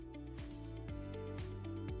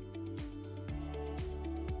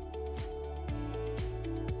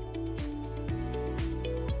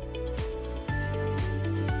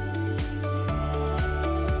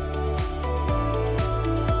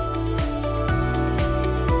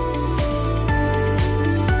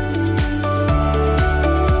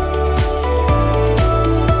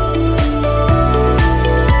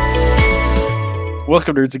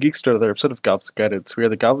Welcome, Nerds and Geeks, to another episode of Goblins Guidance. We are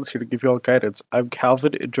the Goblins here to give you all guidance. I'm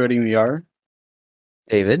Calvin, and joining me are...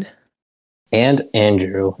 David. And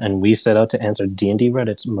Andrew, and we set out to answer D&D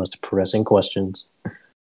Reddit's most pressing questions.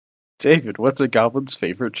 David, what's a goblin's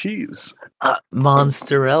favorite cheese?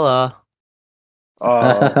 Monsterella.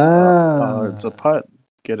 It's a pun.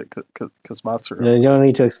 Get it? Because mozzarella. You don't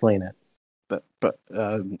need to explain it.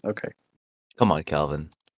 Okay. Come on, Calvin.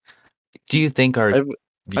 Do you think our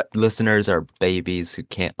listeners are babies who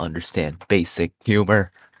can't understand basic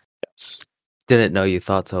humor? Yes. Didn't know you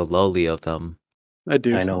thought so lowly of them. I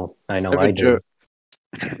do. I know. I do.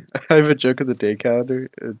 I have a joke in the day calendar.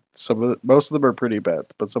 Most of them are pretty bad,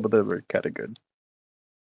 but some of them are kind of good.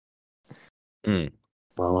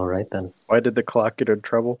 Well, all right then. Why did the clock get in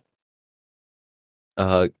trouble?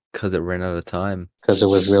 Because it ran out of time. Because it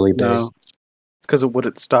was really big. No, it's because it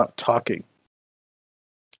wouldn't stop talking.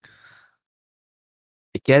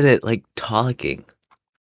 I get it, like talking.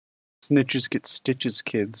 Snitches get stitches,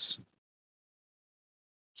 kids.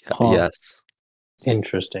 Huh. Yes.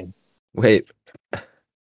 Interesting. Wait.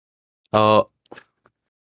 Oh.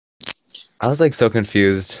 I was like so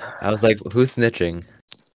confused. I was like, who's snitching?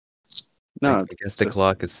 No, I guess the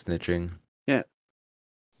clock is snitching. Yeah.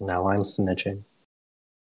 Now I'm snitching.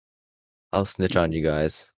 I'll snitch on you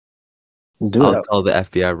guys. I'll tell the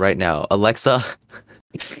FBI right now. Alexa.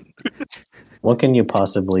 What can you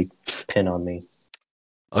possibly pin on me?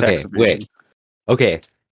 Okay, wait. Okay.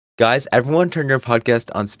 Guys, everyone turn your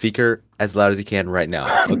podcast on speaker as loud as you can right now.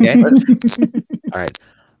 Okay? All right.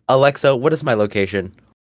 Alexa, what is my location?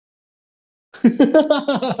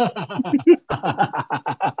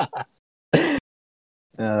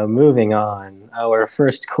 Moving on. Our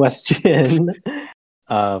first question,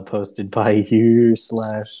 posted by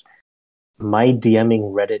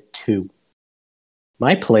u/MyDMingReddit2.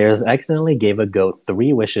 My players accidentally gave a goat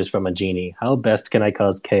 3 wishes from a genie. How best can I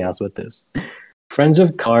cause chaos with this? Friends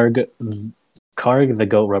of Karg the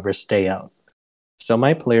goat rubber, stay out. So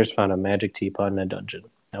my players found a magic teapot in a dungeon.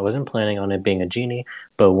 I wasn't planning on it being a genie,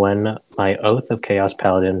 but when my Oath of Chaos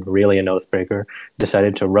Paladin, really an Oathbreaker,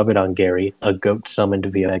 decided to rub it on Gary, a goat summoned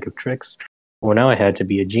via Bag of Tricks, well, now I had to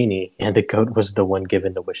be a genie, and the goat was the one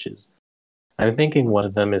given the wishes. I'm thinking one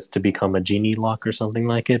of them is to become a genie lock or something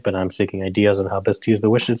like it, but I'm seeking ideas on how best to use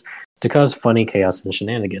the wishes to cause funny chaos and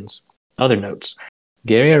shenanigans. Other notes.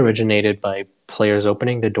 Gary originated by players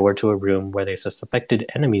opening the door to a room where they suspected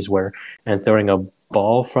enemies were and throwing a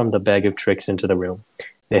ball from the Bag of Tricks into the room.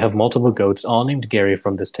 They have multiple goats, all named Gary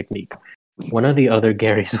from this technique. One of the other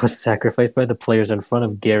Garys was sacrificed by the players in front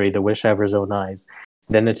of Gary, the Wishhaver's own eyes.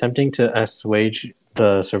 Then, attempting to assuage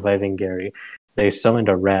the surviving Gary, they summoned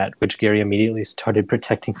a rat, which Gary immediately started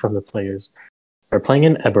protecting from the players. We're playing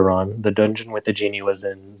in Eberron. The dungeon with the genie was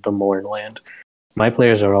in the Mournland. My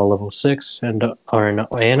players are all level 6 and are an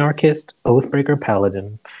anarchist, Oathbreaker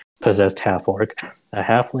Paladin, possessed half-orc, a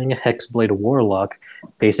halfling hexblade warlock,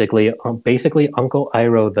 basically Uncle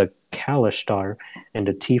Iroh the Kalishtar, and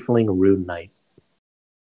a tiefling rune knight.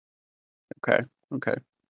 Okay.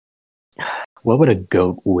 What would a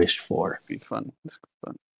goat wish for? Be fun.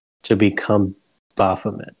 To become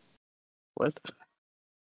Baphomet. What?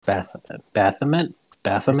 Baphomet? I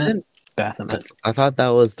thought that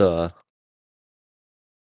was the...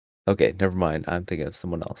 Okay, never mind. I'm thinking of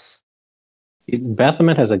someone else.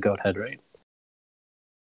 Baphomet has a goat head, right?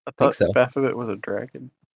 I thought so. Baphomet was a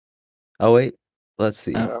dragon. Oh wait, let's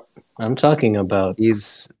see. I'm talking about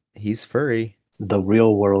He's furry. The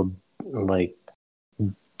real world, like,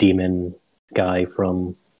 demon guy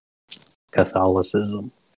from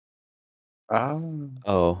Catholicism.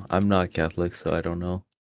 Oh, I'm not Catholic, so I don't know.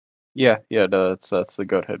 Yeah, no, that's the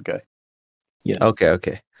goat head guy. Yeah.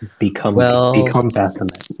 Okay. Become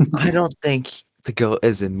Baphomet. I don't think the goat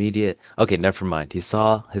is immediate. Okay, never mind. He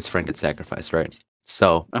saw his friend get sacrificed, right?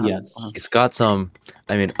 So Yes. he's got some.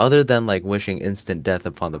 I mean, other than like wishing instant death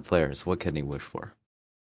upon the players, what can he wish for?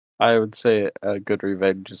 I would say a good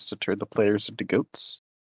revenge is to turn the players into goats.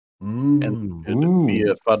 And it'd be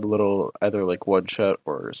a fun little either like one shot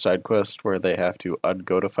or side quest where they have to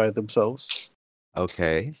ungoatify themselves.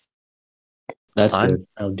 Okay. That's good.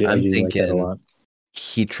 I'm thinking like that a lot.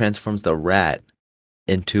 He transforms the rat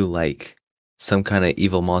into like some kind of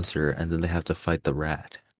evil monster, and then they have to fight the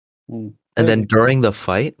rat. And then during the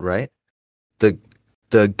fight, right, the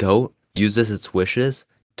goat uses its wishes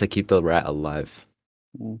to keep the rat alive.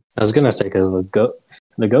 I was gonna say because the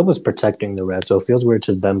goat was protecting the rat, so it feels weird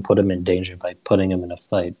to them put him in danger by putting him in a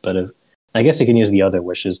fight. But I guess he can use the other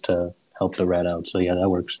wishes to help the rat out. So yeah, that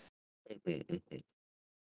works.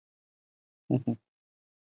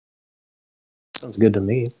 Sounds good to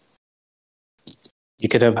me. You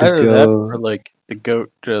could have the Either that or goat. like the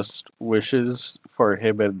goat just wishes for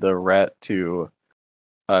him and the rat to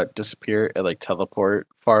disappear and like teleport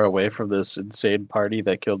far away from this insane party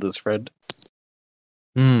that killed his friend.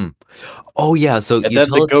 Hmm. Oh yeah, so And you then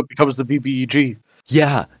the tell it. goat becomes the BBEG.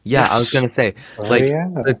 Yeah, I was Yes. gonna say, Oh like yeah.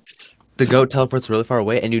 the goat teleports really far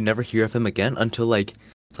away, and you never hear of him again until like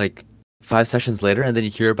 5 sessions later, and then you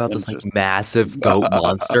hear about And this like just massive goat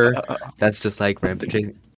monster that's just like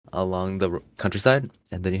rampaging along the countryside,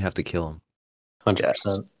 and then you have to kill him.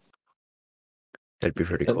 100%. That'd be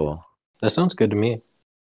pretty cool. That sounds good to me.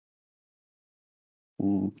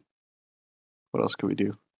 What else can we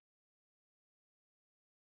do?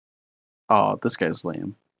 Oh, this guy's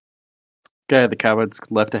lame. Guy in the comments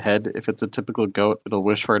left ahead. If it's a typical goat, it'll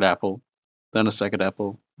wish for an apple, then a second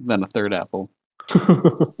apple, then a third apple.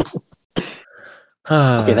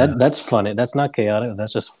 Okay, that's funny. That's not chaotic.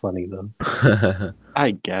 That's just funny though.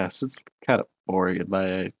 I guess it's kind of boring in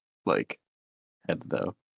my like head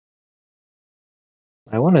though.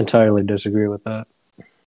 I won't entirely disagree with that.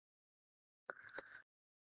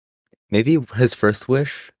 Maybe his first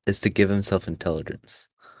wish is to give himself intelligence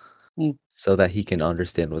Hmm. so that he can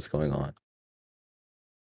understand what's going on.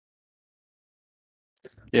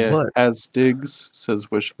 Yeah, What? as Diggs says,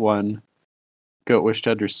 wish 1, goat wish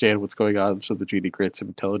to understand what's going on, so the genie grants him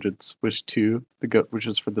intelligence. Wish 2, the goat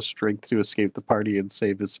wishes for the strength to escape the party and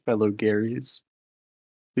save his fellow Garys.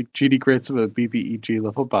 The genie grants him a BBEG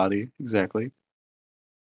level body, exactly.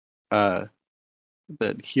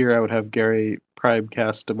 Then here I would have Gary prime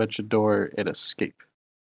cast Dimension Door and escape.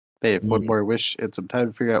 They have one more wish and some time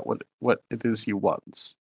to figure out what it is he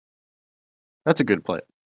wants. That's a good plan.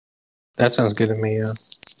 That sounds good to me. Yeah.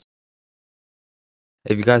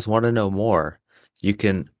 If you guys want to know more, you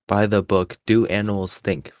can buy the book Do Animals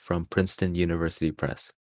Think from Princeton University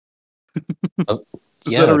Press.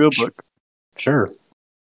 Is that a real book? Sure.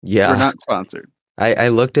 Yeah. We're not sponsored. I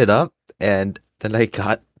looked it up and then I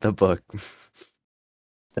got the book.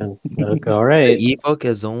 Then, all right. The ebook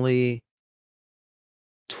is only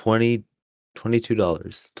 $22,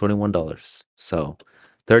 $21. So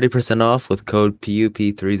 30% off with code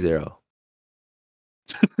PUP30.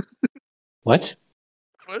 What?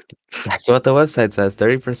 That's what the website says.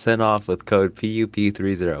 30% off with code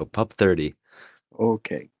PUP30. PUP30.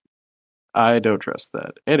 Okay. I don't trust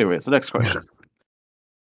that. Anyways, the next question.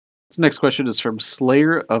 This next question is from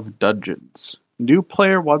Slayer of Dungeons. New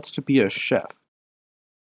player wants to be a chef.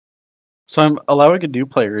 So I'm allowing a new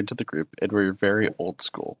player into the group, and we're very old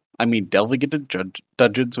school. I mean, delving into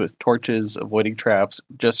dungeons with torches, avoiding traps,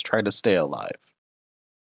 just trying to stay alive.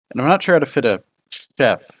 And I'm not sure how to fit a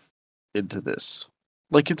chef into this.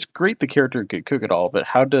 Like, it's great the character can cook it all, but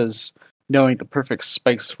how does knowing the perfect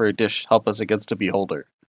spice for a dish help us against a beholder?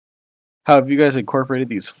 How have you guys incorporated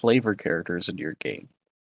these flavor characters into your games?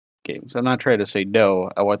 I'm not trying to say no,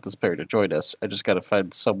 I want this player to join us. I just gotta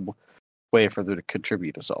find some way for them to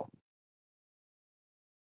contribute us all.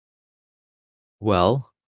 Well,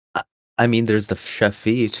 I mean, there's the chef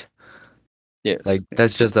feat. Yes. Like,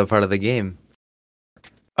 that's just a part of the game.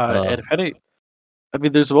 And I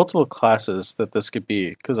mean, there's multiple classes that this could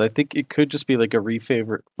be, because I think it could just be like a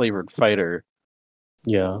flavored fighter.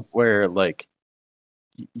 Yeah. Where like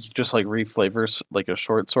you just like reflavors like a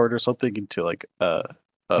short sword or something into like a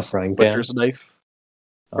frying pan, butcher's knife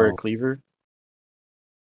or a cleaver.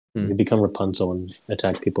 You become Rapunzel and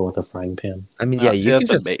attack people with a frying pan. I mean, yeah, you that's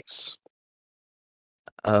can a just mace.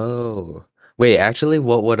 Oh. Wait, actually,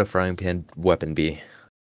 what would a frying pan weapon be?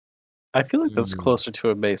 I feel like that's closer to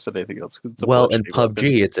a mace than anything else. It's a Well, in bludgeoning PUBG,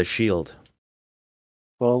 weapon. it's a shield.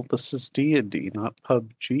 Well, this is D&D, not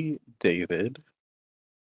PUBG, David.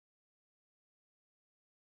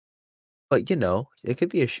 But, you know, it could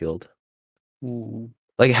be a shield. Hmm.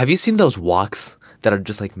 Like, have you seen those walks that are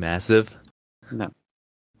just, like, massive? No.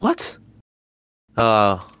 What?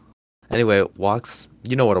 Anyway, walks.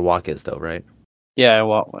 You know what a walk is, though, right? Yeah, I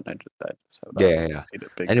want one. I just have Yeah.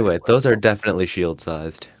 Anyway, those are definitely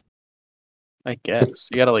shield-sized. I guess.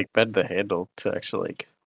 You gotta, like, bend the handle to actually, like,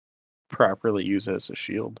 properly use it as a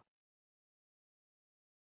shield.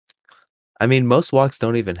 I mean, most walks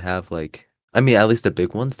don't even have, like... I mean, at least the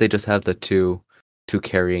big ones, they just have the two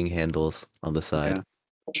carrying handles on the side. Yeah.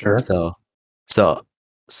 Sure.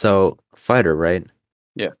 So, fighter, right?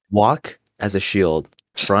 Yeah. Walk as a shield,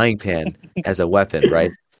 frying pan as a weapon,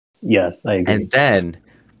 right? Yes, I agree. And then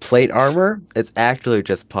plate armor, it's actually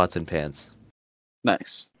just pots and pans.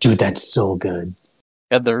 Nice. Dude, that's so good.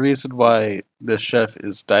 And the reason why the chef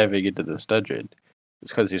is diving into this dungeon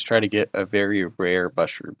is because he's trying to get a very rare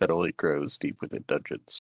mushroom that only grows deep within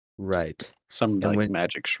dungeons. Right. Some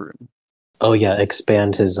magic shroom. Oh yeah,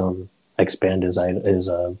 expand his expand his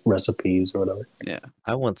recipes or whatever. Yeah.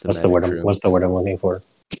 I want some. What's the word I'm looking for?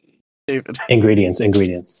 David. Ingredients,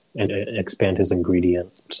 and expand his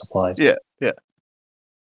ingredient supply. Yeah.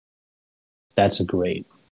 That's great.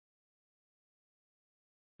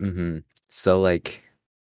 Mm-hmm. So like,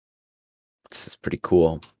 this is pretty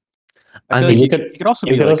cool. I mean, you could also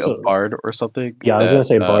be like a bard or something. Yeah, I was gonna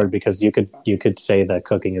say bard because you could say that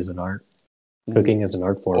cooking is an art. Cooking is an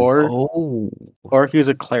art form. Or he's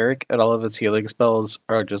a cleric and all of his healing spells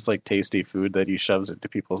are just like tasty food that he shoves into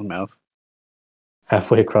people's mouth.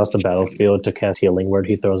 Halfway across the battlefield to cast Healing Word,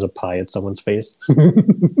 he throws a pie at someone's face.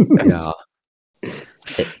 Yeah.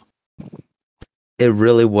 It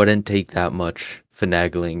really wouldn't take that much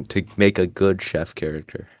finagling to make a good chef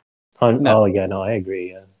character. Oh, yeah, no, I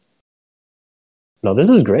agree. Yeah. No, this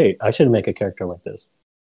is great. I should make a character like this.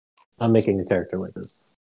 I'm making a character like this.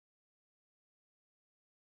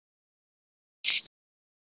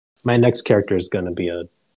 My next character is going to be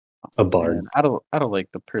a bard. Man, I don't like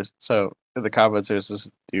the person. So in the comments, there's this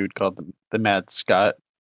dude called the Mad Scott.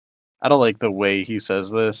 I don't like the way he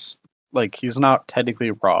says this. Like, he's not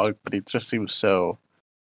technically wrong, but he just seems so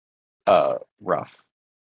rough.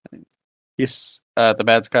 He's the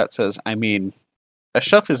Mad Scott says, I mean, a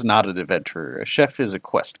chef is not an adventurer. A chef is a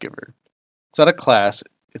quest giver. It's not a class,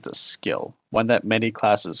 it's a skill, one that many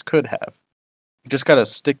classes could have. You just gotta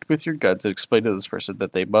stick with your guns and explain to this person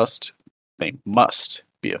that they must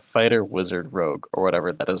be a fighter, wizard, rogue, or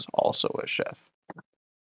whatever that is also a chef.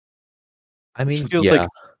 I mean, it feels like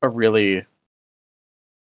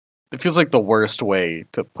it feels like the worst way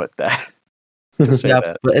to put that. To say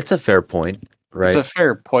that. But it's a fair point, right? It's a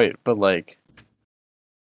fair point, but like,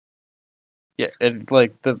 yeah, and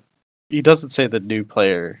like he doesn't say the new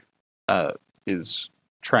player is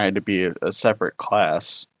trying to be a separate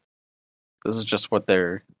class. This is just what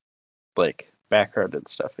their like background and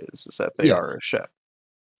stuff is that they are a chef.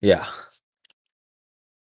 Yeah.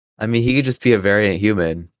 I mean, he could just be a variant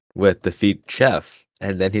human with the feat chef,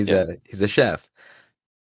 and then he's a chef.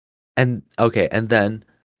 And okay, and then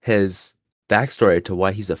his backstory to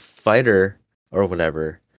why he's a fighter or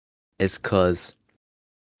whatever is because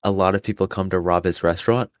a lot of people come to rob his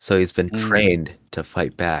restaurant, so he's been trained to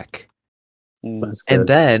fight back. And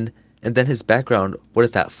then his background, what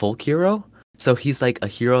is that, folk hero? So he's like a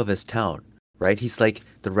hero of his town, right? He's like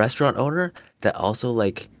the restaurant owner that also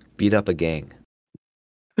like beat up a gang.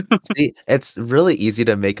 See, it's really easy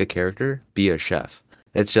to make a character be a chef.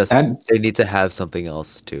 It's just they need to have something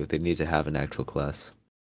else too. They need to have an actual class.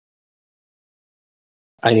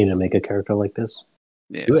 I need to make a character like this.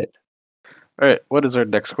 Yeah. Do it. All right. What is our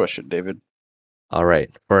next question, David? All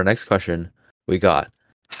right. For our next question, we got: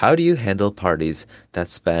 how do you handle parties that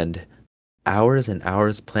spend hours and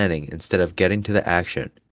hours planning instead of getting to the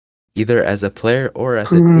action, either as a player or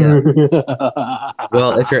as a DM?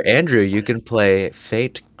 Well, if you're Andrew, you can play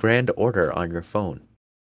Fate Grand Order on your phone.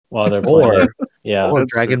 While they're playing. Or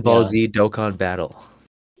Dragon Ball Z Dokkan Battle.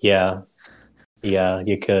 Yeah,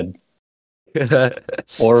 you could.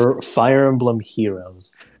 Or Fire Emblem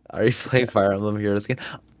Heroes. Are you playing Fire Emblem Heroes again?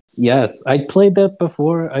 Yes, I played that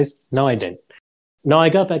before. No, I didn't. No, I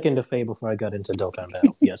got back into Fae before I got into Dokkan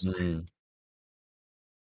Battle. Yes.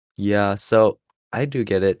 Yeah, so I do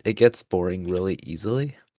get it. It gets boring really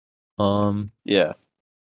easily. Yeah.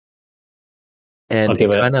 And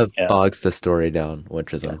it kind of bogs the story down,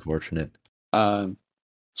 which is unfortunate.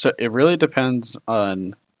 So it really depends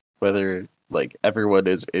on whether like everyone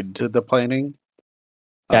is into the planning.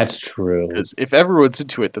 That's true. Because if everyone's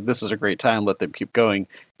into it, then this is a great time. Let them keep going.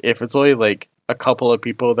 If it's only like a couple of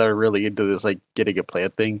people that are really into this, like getting a plan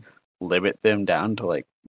thing, limit them down to like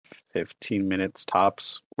 15 minutes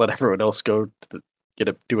tops. Let everyone else go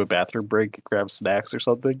to do a bathroom break, grab snacks or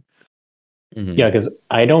something. Mm-hmm. Yeah, because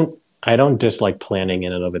I don't dislike planning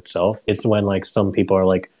in and of itself. It's when like some people are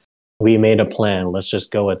like, we made a plan, let's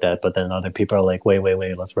just go with that. But then other people are like,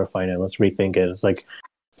 wait, let's refine it, let's rethink it. It's like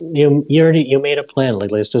you made a plan, like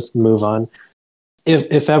let's just move on.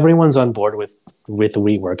 If everyone's on board with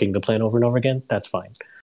reworking the plan over and over again, that's fine.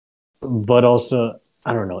 But also,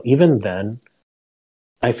 I don't know, even then,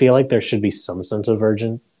 I feel like there should be some sense of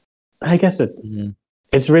urgency. I guess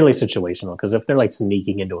it's really situational, because if they're like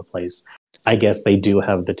sneaking into a place, I guess they do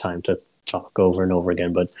have the time to talk over and over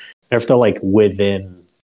again. But if they're like within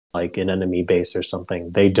like an enemy base or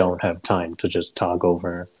something, they don't have time to just talk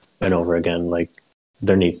over and over again. Like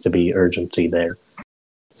there needs to be urgency there.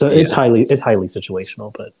 So it's highly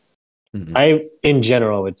situational, but I in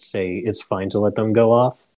general would say it's fine to let them go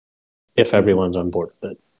off if everyone's on board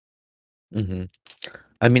with it. Mm-hmm.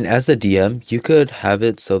 I mean, as a DM, you could have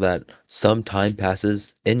it so that some time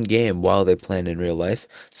passes in game while they plan in real life,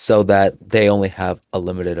 so that they only have a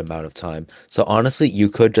limited amount of time. So honestly, you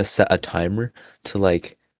could just set a timer to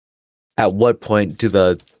like, at what point do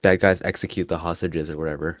the bad guys execute the hostages or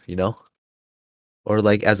whatever, you know? Or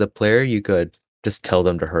like as a player, you could just tell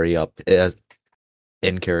them to hurry up as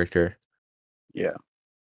in character. Yeah.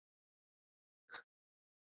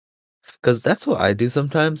 Because that's what I do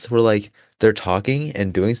sometimes, where like they're talking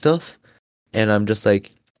and doing stuff, and I'm just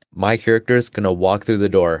like, my character's gonna walk through the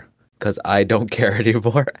door because I don't care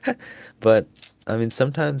anymore. But I mean,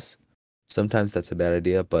 sometimes that's a bad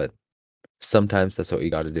idea, but sometimes that's what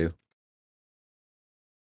you got to do.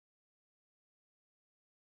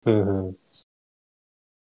 Mm-hmm.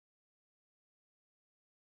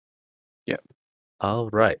 Yeah. All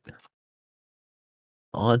right,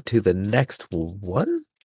 on to the next one.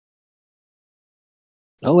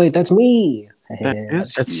 Oh wait, that's me. That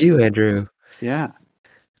is That's you, Andrew. Yeah.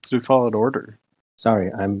 So we followed order.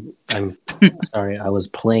 Sorry, I'm sorry. I was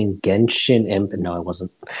playing Genshin Imp. No, I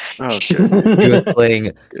wasn't. Okay. He was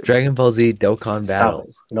playing Dragon Ball Z Dokkan Stop Battle.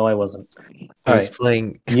 it. No, I wasn't. He All was right,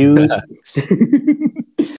 playing. you.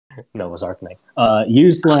 No, it was Arknight.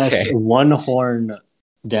 You slash Okay. one horn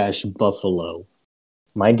dash buffalo.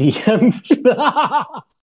 My DM.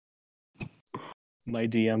 My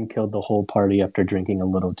DM killed the whole party after drinking a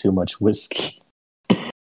little too much whiskey.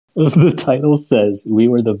 As the title says, we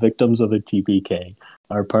were the victims of a TPK.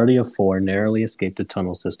 Our party of 4 narrowly escaped a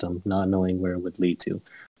tunnel system, not knowing where it would lead to.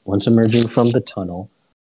 Once emerging from the tunnel,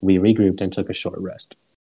 we regrouped and took a short rest.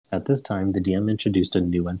 At this time, the DM introduced a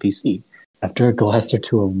new NPC. After a glass or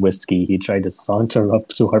two of whiskey, he tried to saunter up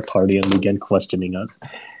to our party and began questioning us.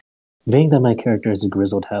 Being that my character is a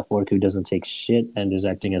grizzled half-orc who doesn't take shit and is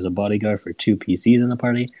acting as a bodyguard for 2 PCs in the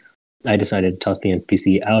party, I decided to toss the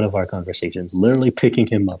NPC out of our conversations, literally picking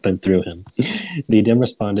him up and threw him. The DM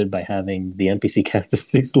responded by having the NPC cast a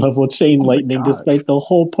 6th level chain lightning despite the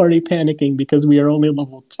whole party panicking because we are only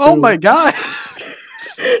level 2. Oh my god!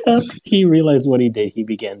 After he realized what he did, he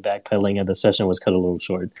began backpedaling and the session was cut a little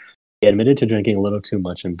short. He admitted to drinking a little too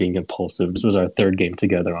much and being impulsive. This was our 3rd game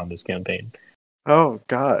together on this campaign. Oh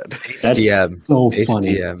god. That's DM. so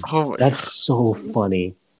funny. DM. Oh my That's so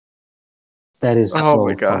funny. That is Oh so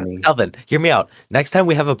my God. funny. Alvin, hear me out. Next time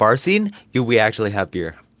we have a bar scene, we actually have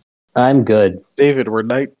beer. I'm good. David, we're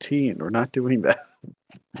 19. We're not doing that.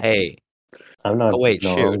 Hey. I'm not. Oh wait,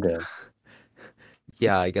 no, shoot. I'm good.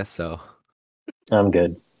 Yeah, I guess so. I'm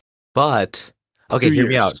good. But okay, 2 hear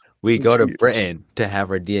me years. out. We go 2 to years. Britain to have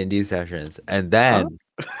our D&D sessions, and then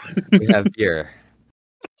we have beer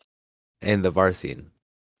in the bar scene.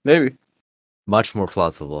 Maybe. Much more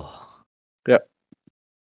plausible. Yep.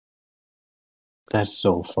 That's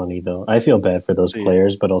so funny, though. I feel bad for those See.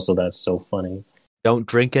 players, but also that's so funny. Don't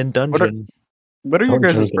drink in dungeon. What are your Don't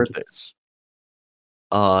guys' drink it. birthdays?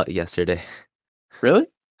 Yesterday. Really?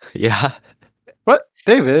 Yeah. What?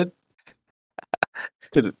 David?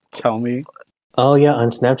 Did it tell me? Oh yeah, on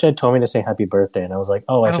Snapchat told me to say happy birthday, and I was like,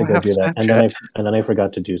 oh, I I should don't go have do that. Snapchat. And then I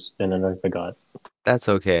forgot to do. And then I forgot. That's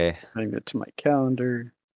okay. Adding it to my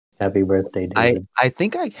calendar. Happy birthday, David. I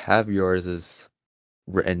think I have yours is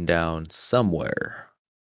written down somewhere.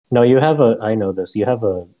 No, you have a. I know this. You have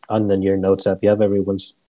a on your notes app. You have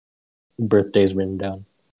everyone's birthdays written down.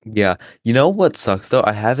 Yeah. You know what sucks though?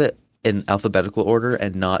 I have it in alphabetical order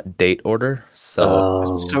and not date order. So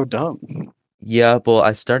It's so dumb. yeah, well,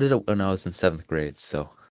 I started it when I was in 7th grade, so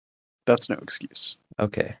That's no excuse.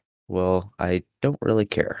 okay. Well, I don't really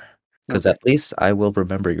care because Okay. at least I will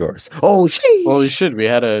remember yours. Oh, shit! Well, we should.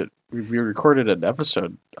 We recorded an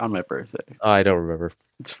episode on my birthday. I don't remember.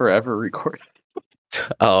 It's forever recorded.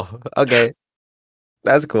 Oh, okay.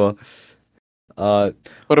 That's cool. What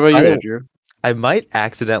about you, I don't- Andrew? I might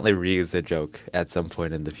accidentally reuse a joke at some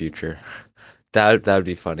point in the future. That would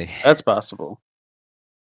be funny. That's possible.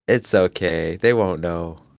 It's okay. They won't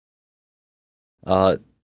know.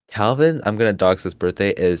 Calvin, I'm gonna dox his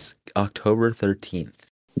birthday is October 13th.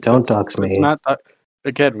 Don't dox me. It's not.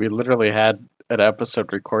 Again, we literally had an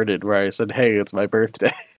episode recorded where I said, "Hey, it's my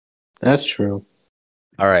birthday." That's true.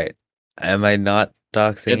 All right. Am I not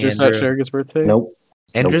doxing Andrew's Andrew? not sharing his birthday. Nope.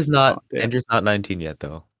 Andrew's not. Oh, damn. Andrew's not 19 yet,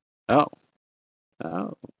 though. Oh.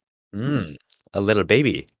 Oh. A little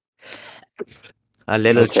baby, a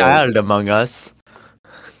little Okay. child among us.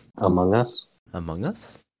 Among Us. Among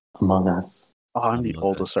us? Among Us. Oh, I'm the Among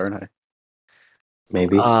oldest, Us. aren't I?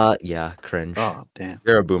 Maybe. Yeah, cringe. Oh, damn.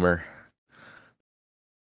 You're a boomer.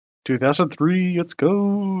 2003. Let's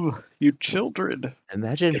go, you children.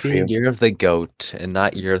 Imagine Good for being you. Year of the Goat and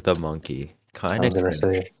not Year of the Monkey. I Kind was of gonna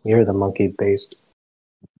cringe. say you're the monkey based.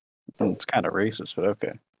 It's kind of racist, but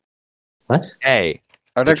okay. What? Hey,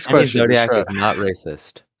 Our the next Chinese question zodiac is not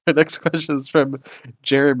racist. Our next question is from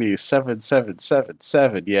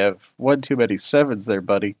Jeremy7777. You have one too many sevens there,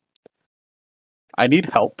 buddy. I need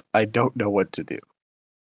help. I don't know what to do.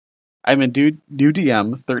 I'm a new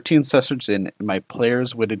DM, 13 sessions in, and my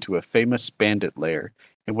players went into a famous bandit lair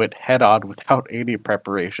and went head on without any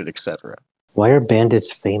preparation, etc. Why are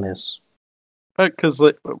bandits famous? But because,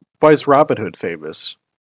 like, why is Robin Hood famous?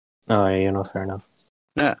 Oh, fair enough.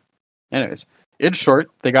 Yeah. Anyways, in short,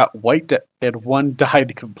 they got wiped and one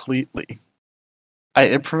died completely. I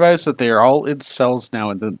improvised that they are all in cells now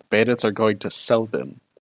and the bandits are going to sell them.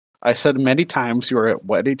 I said many times you are at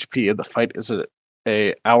 1 HP and the fight is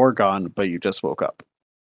a hour gone, but you just woke up.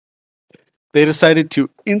 They decided to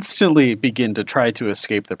instantly begin to try to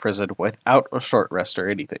escape the prison without a short rest or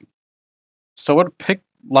anything. Someone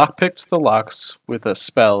lockpicked the locks with a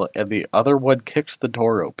spell, and the other one kicked the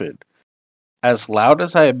door open. As loud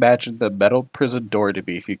as I imagined the metal prison door to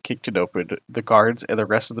be if you kicked it open, the guards and the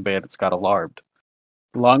rest of the bandits got alarmed.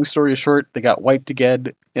 Long story short, they got wiped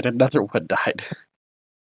again, and another one died.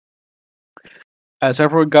 As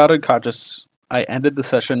everyone got unconscious, I ended the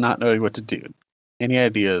session not knowing what to do. Any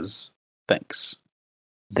ideas? Thanks.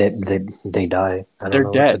 They die.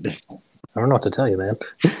 They're dead. I don't know what to tell you, man.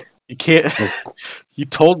 You can't. You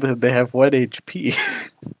told them they have 1 HP.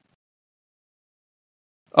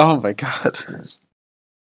 Oh my god.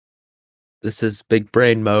 This is big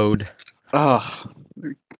brain mode. Oh,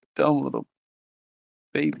 they're dumb little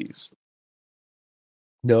babies.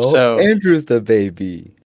 No, So- Andrew's the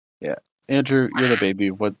baby. Andrew, you're the baby.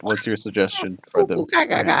 What's your suggestion for them?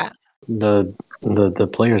 The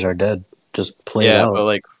players are dead. Just play it Yeah, out. but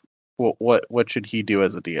like, what should he do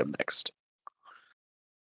as a DM next?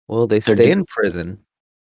 Well, they They're stay de- in prison.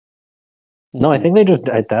 No, I think they just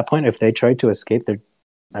at that point, if they try to escape,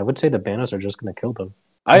 I would say the bandits are just going to kill them.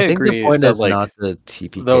 I think agree the point that is like not the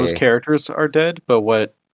TPK. those characters are dead, but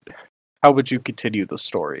how would you continue the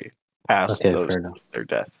story past Okay, fair enough. their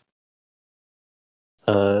death?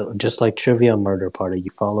 Just like Trivia Murder Party,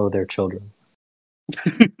 you follow their children.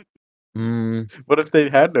 What if they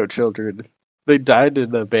had no children? They died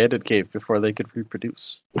in the abandoned cave before they could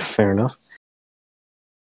reproduce. Fair enough.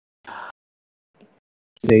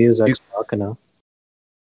 They use Ex Machina.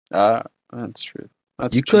 That's true.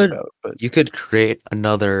 That's You cheap could- out, but You could create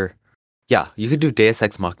another. Yeah, you could do Deus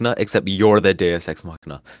Ex Machina, except you're the Deus Ex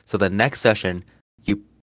Machina. So the next session,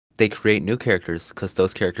 they create new characters because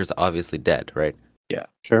those characters are obviously dead, right?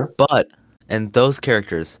 Sure. And those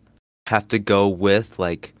characters have to go with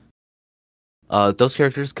like. Those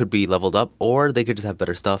characters could be leveled up, or they could just have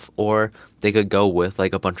better stuff, or they could go with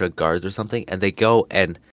like a bunch of guards or something, and they go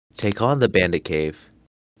and take on the bandit cave,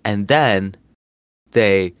 and then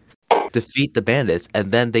they defeat the bandits,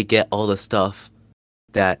 and then they get all the stuff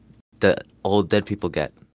that the old dead people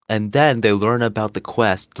get, and then they learn about the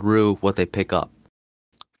quest through what they pick up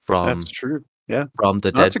from that's true. Yeah, from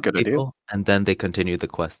the No, dead that's a good idea. people, and then they continue the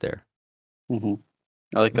quest there. I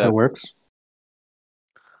like That that. works.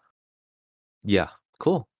 Yeah,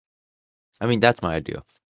 cool. I mean, that's my idea.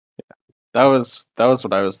 That was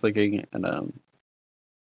what I was thinking, and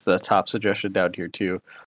the top suggestion down here too.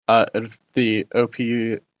 If the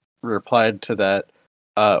OP replied to that,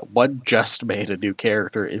 one just made a new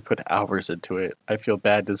character and put hours into it. I feel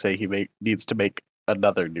bad to say he needs to make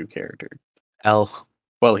another new character. L.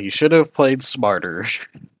 Well, he should have played smarter.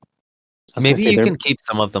 I was Maybe gonna say you can keep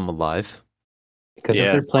some of them alive. because Yeah,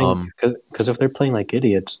 if they're playing if they're playing like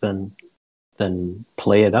idiots, then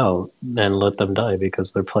play it out and let them die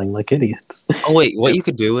because they're playing like idiots. Oh wait, what you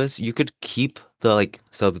could do is you could keep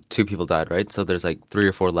so the 2 people died, right? So there's like 3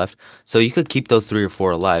 or 4 left. So you could keep those 3 or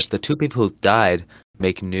 4 alive. The 2 people who died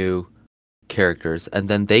make new characters, and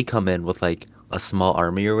then they come in with like a small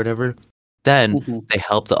army or whatever. Then they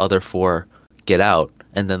help the other 4 get out,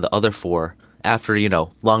 and then the other 4, after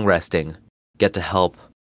long resting, get to help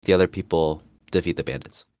the other people defeat the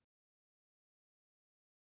bandits.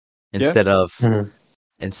 Instead of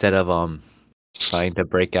trying to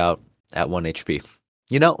break out at 1 HP.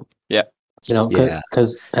 Yeah.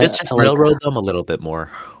 Because Just railroad them a little bit more,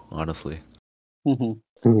 honestly.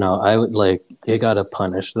 No, I would you gotta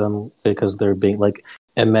punish them because they're being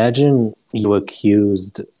imagine you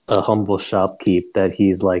accused a humble shopkeep that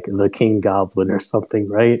he's like the king goblin or something,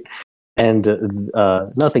 right? And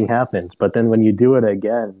nothing happens, but then when you do it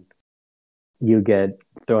again, you get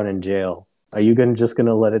thrown in jail. Are you just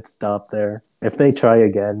gonna let it stop there? If they try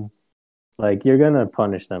again, you're gonna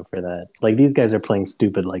punish them for that. These guys are playing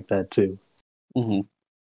stupid like that too.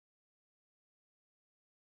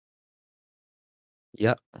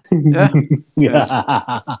 Yeah. Yeah.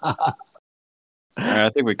 I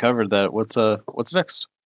think we covered that. What's next?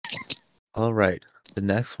 All right. The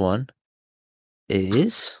next one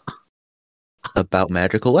is about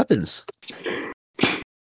magical weapons.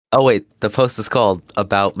 Oh wait, the post is called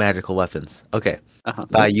About Magical Weapons. Okay.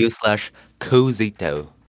 By you/Cozito.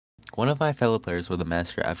 One of my fellow players with a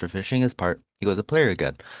master after finishing his part, he was a player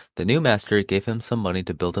again. The new master gave him some money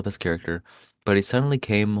to build up his character, but he suddenly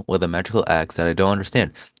came with a magical axe that I don't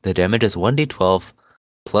understand. The damage is 1d12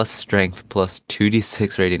 plus strength plus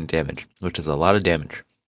 2d6 radiant damage, which is a lot of damage.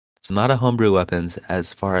 It's not a homebrew weapon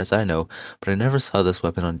as far as I know, but I never saw this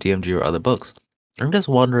weapon on DMG or other books. I'm just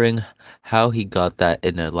wondering how he got that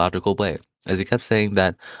in a logical way, as he kept saying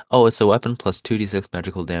that, oh, it's a weapon plus 2d6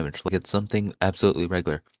 magical damage, like it's something absolutely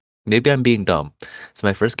regular. Maybe I'm being dumb. It's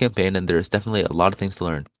my first campaign and there's definitely a lot of things to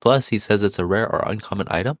learn. Plus, he says it's a rare or uncommon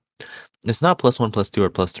item. It's not +1, +2,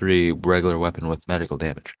 or +3 regular weapon with magical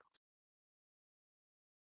damage.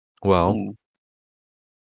 Well,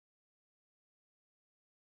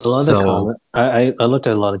 a lot of the comments. I looked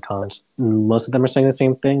at a lot of comments. Most of them are saying the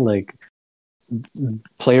same thing. Like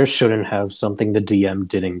players shouldn't have something the DM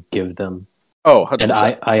didn't give them. Oh, 100%. And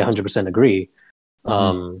I 100% agree.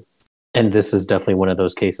 And this is definitely one of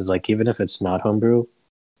those cases. Like even if it's not homebrew,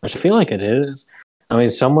 which I feel like it is. I mean,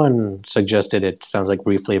 someone suggested it sounds like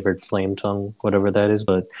reflavored flame tongue, whatever that is.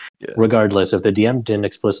 But regardless, if the DM didn't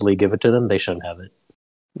explicitly give it to them, they shouldn't have it.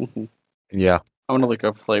 Yeah. I want to look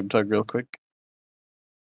up flame tongue real quick.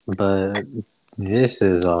 But this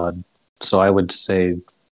is odd. So I would say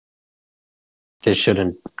this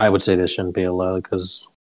shouldn't. I would say this shouldn't be allowed because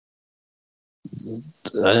is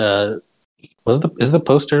the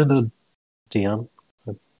poster the DM?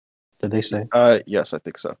 Did they say? Yes, I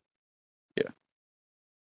think so. Yeah.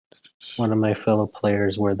 One of my fellow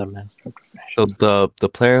players were the master of profession. So the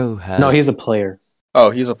player who has No, he's a player. Oh,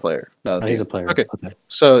 he's a player. No, he's a player. Okay.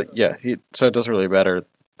 So yeah, so it doesn't really matter.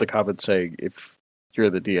 The comments saying if you're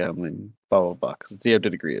the DM and blah blah blah because the DM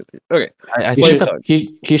did agree with you. Okay.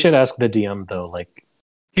 He should ask the DM though. Like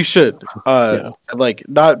he should. Like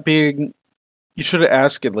not being. You should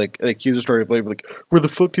ask it like use a story of blame. Like where the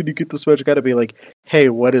fuck did you get this magic item? Be like, hey,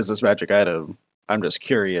 what is this magic item? I'm just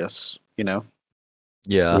curious. You know.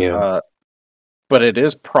 Yeah. But it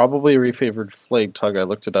is probably a refavored flame tongue. I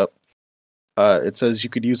looked it up. It says you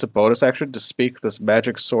could use a bonus action to speak this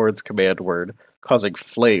magic sword's command word, causing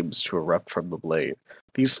flames to erupt from the blade.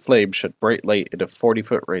 These flames shed bright light in a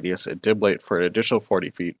 40-foot radius and dim light for an additional 40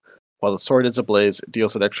 feet. While the sword is ablaze, it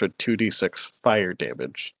deals an extra 2d6 fire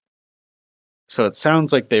damage. So it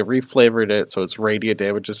sounds like they reflavored it, so it's radiant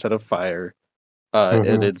damage instead of fire.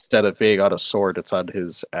 And instead of being on a sword, it's on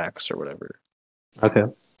his axe or whatever. Okay.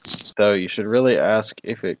 So you should really ask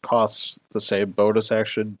if it costs the same bonus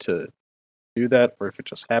action to do that, or if it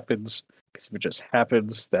just happens. Because if it just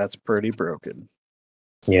happens, that's pretty broken.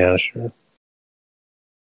 Yeah, sure.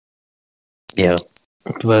 Yeah,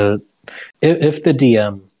 but if the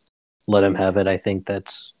DM let him have it, I think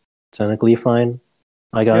that's technically fine.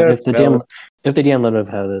 If the DM let him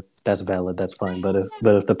have it, that's valid. That's fine. But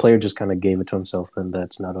if the player just kind of gave it to himself, then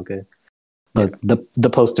that's not okay. But the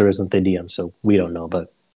poster isn't the DM, so we don't know.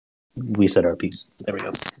 But we said our piece. There we go.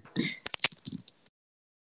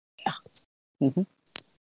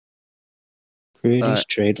 Pretty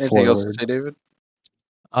straightforward. Anything else to say, David?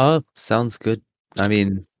 Sounds good. I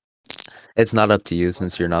mean, it's not up to you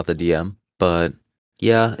since you're not the DM, but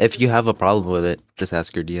yeah, if you have a problem with it, just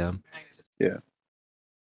ask your DM. Yeah.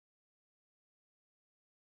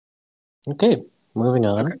 Okay, moving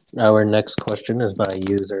on. Okay. Our next question is by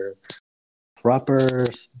user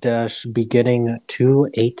proper-beginning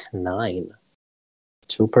 289.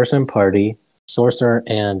 2-person party, sorcerer,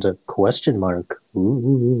 and question mark.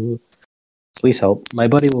 Ooh. Please help. My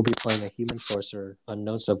buddy will be playing a human sorcerer,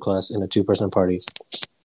 unknown subclass, in a 2-person party.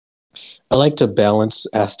 I like to balance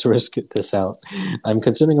asterisk this out. I'm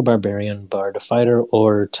considering a barbarian, bard, fighter,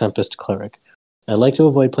 or tempest cleric. I'd like to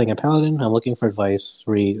avoid playing a paladin. I'm looking for advice,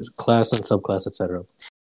 class and subclass, etc.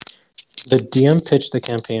 The DM pitched the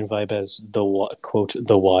campaign vibe as quote,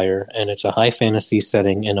 The Wire, and it's a high fantasy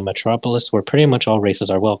setting in a metropolis where pretty much all races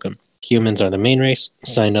are welcome. Humans are the main race.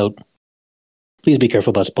 Side note, please be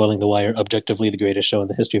careful about spoiling The Wire, objectively the greatest show in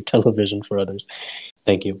the history of television for others.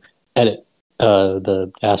 Thank you. Edit.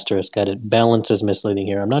 The asterisk edit. Balance is misleading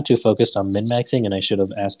here. I'm not too focused on min-maxing, and I should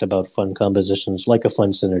have asked about fun compositions, like a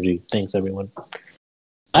fun synergy. Thanks, everyone.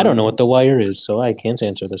 I don't know what The Wire is, so I can't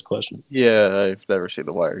answer this question. Yeah, I've never seen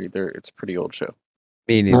The Wire either. It's a pretty old show.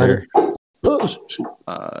 Me neither. I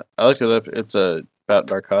looked it up. It's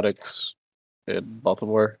about narcotics in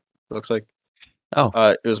Baltimore, it looks like. Oh.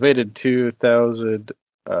 It was made in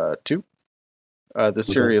 2002. The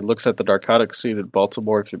series looks at the narcotics scene in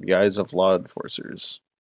Baltimore through the eyes of law enforcers.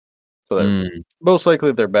 So they're most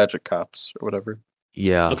likely they're magic cops or whatever.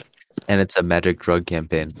 Yeah, and it's a magic drug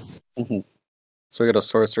campaign. Mm-hmm. So we got a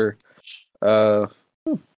sorcerer.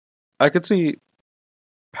 I could see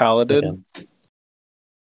paladin. Okay.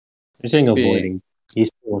 You're saying avoiding. He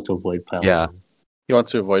still wants to avoid paladin. Yeah. He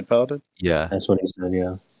wants to avoid paladin? Yeah. That's what he said,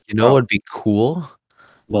 yeah. You know what would be cool?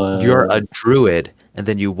 But You're a druid, and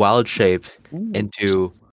then you wild shape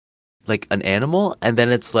into like an animal, and then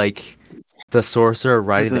it's like the sorcerer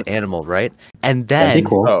riding the animal, right? And then that'd be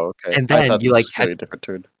cool. Oh, okay. And then you like a different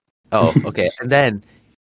turn. Oh, okay. And then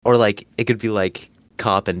or like it could be like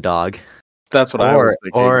cop and dog. That's what I was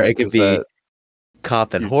thinking. Or it could be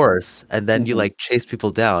cop and horse, and then you like chase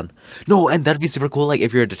people down. No, and that'd be super cool. Like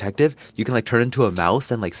if you're a detective, you can like turn into a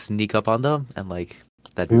mouse and like sneak up on them, and like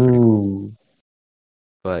that'd be pretty cool.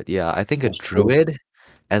 But yeah, I think a druid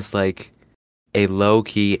as like a low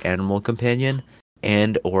key animal companion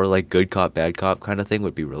and or like good cop bad cop kind of thing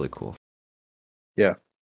would be really cool. Yeah.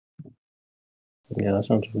 Yeah, that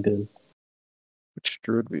sounds good. Which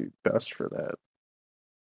druid would be best for that?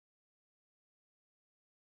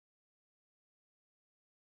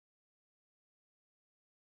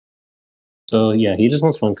 So yeah, he just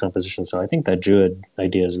wants fun composition. So I think that druid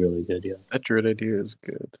idea is really good. Yeah, that druid idea is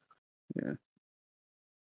good. Yeah.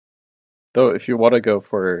 Though, if you want to go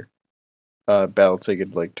for balancing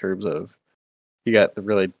in like terms of, you got the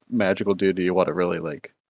really magical dude, you want to really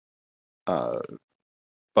like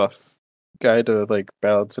buff guy to like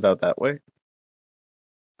balance it out that way.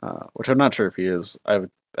 Which I'm not sure if he is.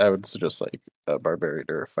 I would suggest like a barbarian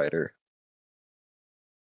or a fighter.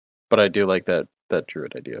 But I do like that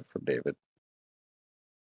druid idea from David.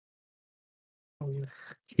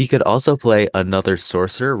 He could also play another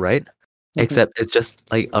sorcerer, right? Except it's just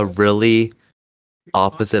like a really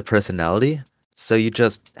opposite personality. So you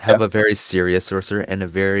just have a very serious sorcerer and a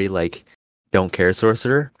very like don't care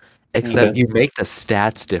sorcerer. Except you make the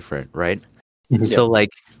stats different, right? So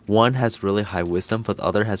like one has really high wisdom, but the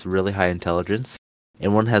other has really high intelligence,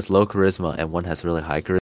 and one has low charisma and one has really high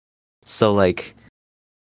charisma. So like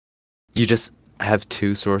you just have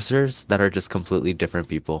two sorcerers that are just completely different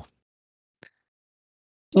people.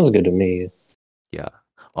 Sounds good to me. Yeah.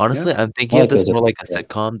 Honestly, I'm thinking of this more like a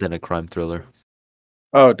sitcom than a crime thriller.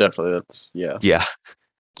 Oh, definitely. Yeah.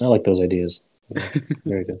 I like those ideas. Yeah,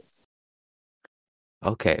 very good.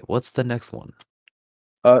 Okay, what's the next one?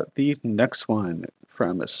 The next one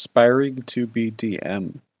from Aspiring to be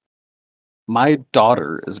DM. My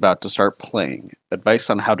daughter is about to start playing. Advice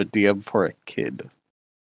on how to DM for a kid.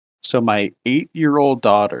 So my 8-year-old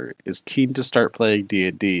daughter is keen to start playing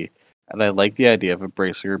D&D, and I like the idea of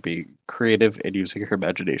embracing her being creative and using her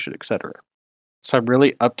imagination, etc. So I'm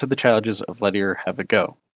really up to the challenges of letting her have a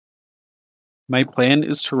go. My plan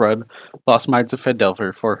is to run Lost Mines of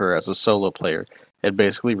Phandelver for her as a solo player, and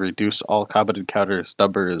basically reduce all combat encounters,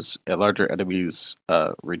 numbers, and larger enemies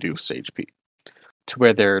reduce HP, to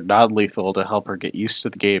where they're non-lethal to help her get used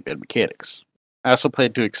to the game and mechanics. I also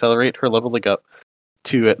plan to accelerate her leveling up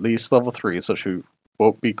to at least level 3 so she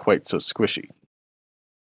won't be quite so squishy.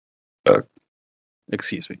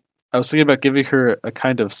 Excuse me. I was thinking about giving her a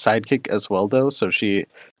kind of sidekick as well, though, so she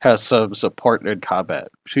has some support in combat.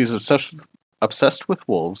 She's obsessed with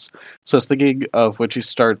wolves, so I was thinking of when she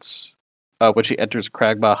enters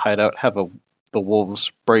Kragmaw hideout, have the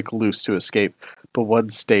wolves break loose to escape, but one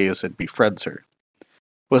stays and befriends her.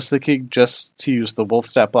 Was thinking just to use the wolf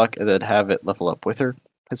stat block and then have it level up with her.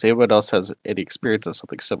 If anyone else has any experience of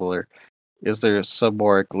something similar, is there some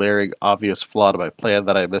more glaring, obvious flaw to my plan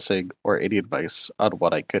that I'm missing, or any advice on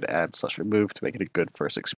what I could add / remove to make it a good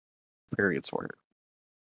first experience for her?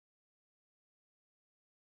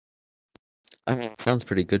 I mean, it sounds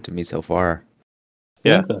pretty good to me so far.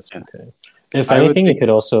 Yeah, that's okay. If anything, you could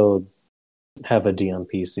also have a DM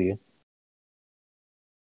PC.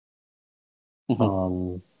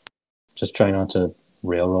 Just try not to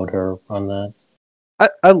railroad her on that.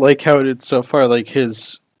 I like how it is so far, like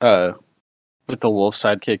his with the wolf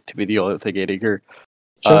sidekick to be the only thing aiding her.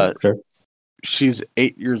 Sure. She's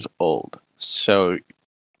 8 years old, so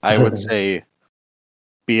I would say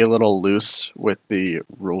be a little loose with the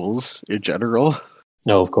rules in general.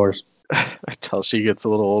 No, of course. Until she gets a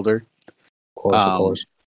little older. Of course.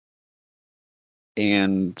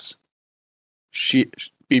 And she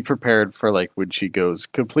be prepared for like when she goes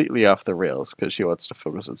completely off the rails because she wants to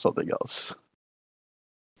focus on something else.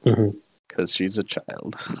 Because she's a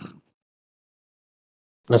child.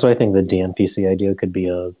 That's why I think the DMPC idea could be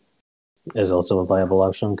is also a viable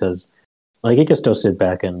option, because Like, you can still sit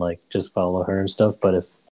back and like just follow her and stuff, but if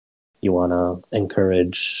you want to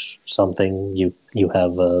encourage something, you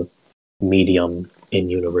have a medium in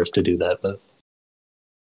universe to do that with.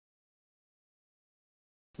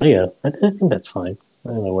 But yeah, I think that's fine. I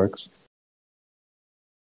think that works.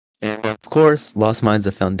 And of course, Lost Mines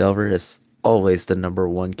of Foundelver is always the number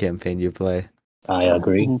one campaign you play. I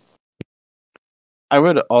agree. Mhm. I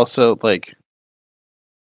would also like,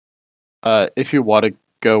 if you want to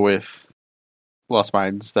go with Lost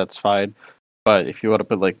Mines, that's fine. But if you want to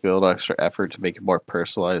put like a little extra effort to make it more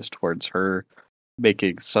personalized towards her,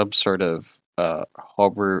 making some sort of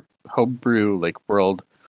homebrew like world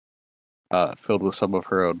filled with some of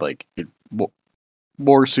her own like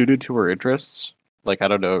more suited to her interests. Like I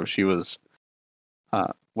don't know if she was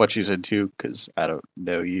what she's into because I don't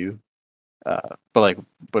know you. But like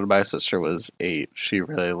when my sister was 8, she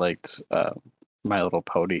really liked My Little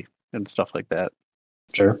Pony and stuff like that.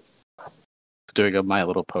 Sure. Doing a My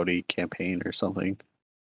Little Pony campaign or something.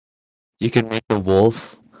 You can make a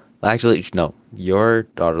wolf. Actually, no, your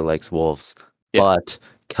daughter likes wolves, Yeah. but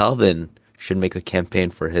Calvin should make a campaign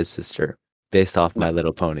for his sister based off My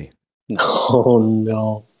Little Pony. Oh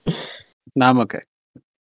no. No, I'm okay.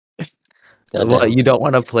 What, you don't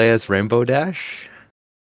want to play as Rainbow Dash?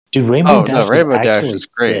 Dude, Rainbow Dash Rainbow is Dash actually is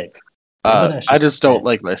great. sick. Rainbow Dash I is just don't sick.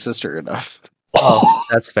 like my sister enough. Oh,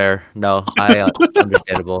 that's fair. No, I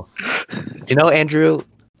understandable. You know, Andrew,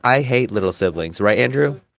 I hate little siblings, right,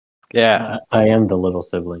 Andrew? Yeah, I am the little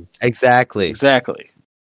sibling. Exactly. exactly.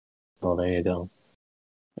 Well, there you go.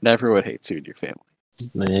 And everyone hates you and your family.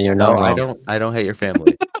 You're No, not wrong. I don't hate your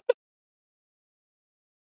family.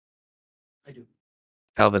 I do.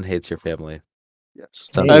 Calvin hates your family. Yes,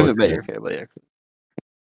 It's I haven't met unfortunate. your family. Actually.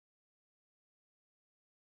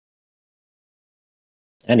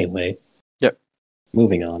 Anyway. Yep.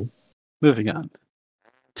 Moving on. Moving on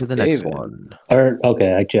To the next David. one. Okay,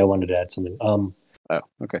 actually I wanted to add something. Oh,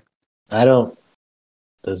 okay.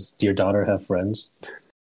 Does your daughter have friends?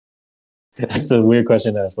 It's a weird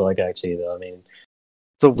question to ask, but like actually though, I mean,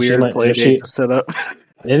 It's a weird play date to set up.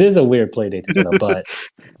 It is a weird play date to set up,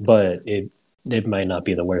 but it might not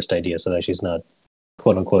be the worst idea so that she's not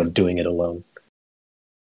quote unquote doing it alone.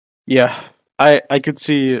 Yeah, I could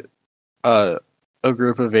see a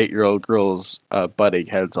group of 8-year-old girls butting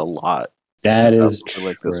heads a lot. That is Something true.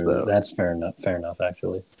 like this, though. That's fair enough. Fair enough,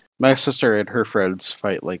 actually. My sister and her friends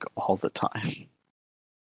fight like all the time.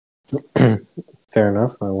 Fair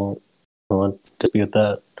enough. I won't dispute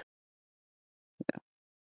that.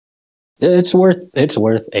 Yeah. It's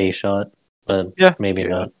worth a shot, but Yeah, maybe yeah.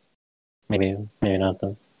 not. Maybe not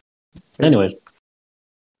though. Anyways,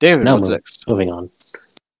 David, now what's next? moving on.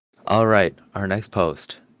 All right, our next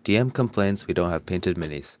post. DM complains we don't have painted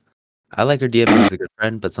minis. I like our DM and he's a good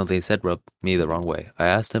friend, but something he said rubbed me the wrong way. I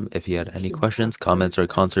asked him if he had any questions, comments, or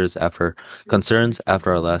concerns after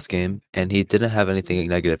our last game, and he didn't have anything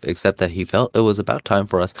negative except that he felt it was about time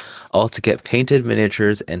for us all to get painted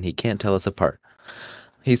miniatures and he can't tell us apart.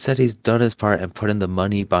 He said he's done his part and put in the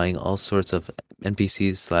money buying all sorts of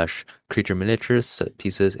NPCs/creature miniatures, set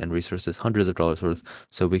pieces, and resources, hundreds of dollars worth,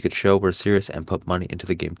 so we could show we're serious and put money into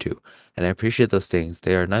the game too. And I appreciate those things.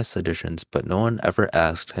 They are nice additions, but no one ever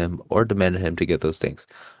asked him or demanded him to get those things.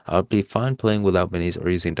 I would be fine playing without minis or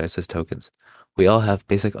using dice as tokens. We all have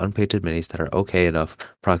basic unpainted minis that are okay enough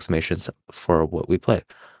approximations for what we play.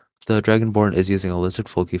 The Dragonborn is using a lizard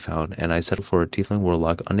folk he found, and I settled for a tiefling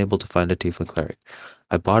warlock unable to find a tiefling cleric.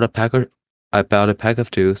 I bought a pack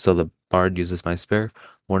of 2, so the bard uses my spare,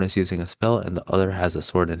 one is using a spell, and the other has a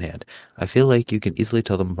sword in hand. I feel like you can easily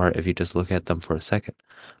tell them apart if you just look at them for a second.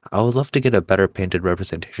 I would love to get a better painted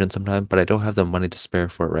representation sometime, but I don't have the money to spare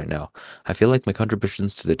for it right now. I feel like my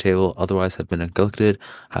contributions to the table otherwise have been neglected.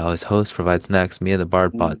 How his host provides snacks, me and the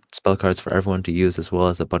bard bought spell cards for everyone to use as well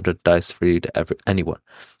as a bunch of dice free to anyone.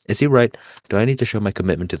 Is he right? Do I need to show my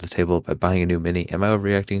commitment to the table by buying a new mini? Am I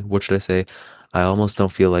overreacting? What should I say? I almost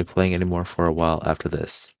don't feel like playing anymore for a while after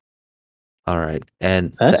this. All right,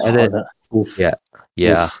 and That's the edit. hard. Oof. Yeah.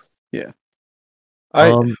 Oof. Yeah.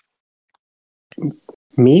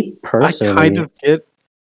 Me I personally, kind of get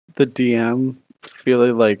the DM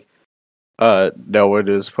feeling like no one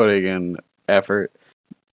is putting in effort.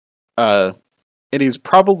 And he's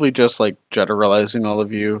probably just like generalizing all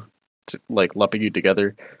of you, like lumping you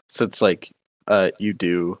together, since like you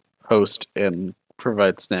do host and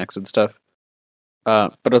provide snacks and stuff.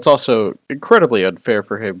 But it's also incredibly unfair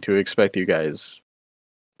for him to expect you guys,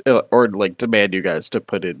 or like demand you guys to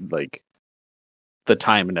put in like the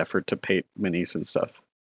time and effort to paint minis and stuff.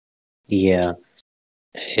 yeah.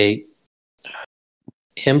 Hey,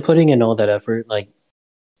 him putting in all that effort, like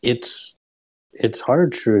it's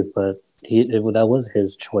hard truth, but that was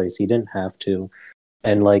his choice. He didn't have to.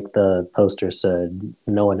 And like the poster said,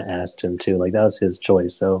 no one asked him to. Like that was his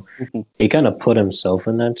choice. So he kind of put himself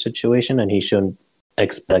in that situation, and he shouldn't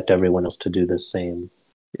expect everyone else to do the same.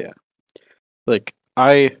 Yeah, like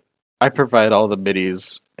I provide all the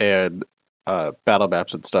minis and battle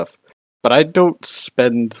maps and stuff, but I don't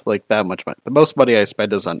spend like that much money. The most money I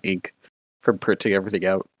spend is on ink from printing everything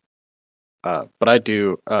out. But I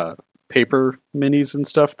do paper minis and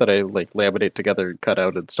stuff that I like laminate together and cut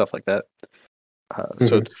out and stuff like that.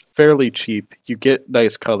 So it's fairly cheap. You get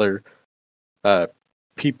nice color. My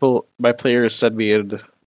players send me in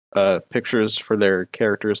pictures for their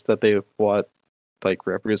characters that they want, like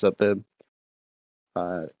represent them.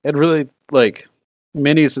 And really, like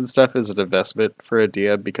minis and stuff is an investment for a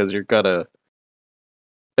DM because you're gonna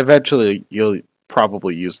eventually you'll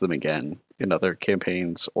probably use them again in other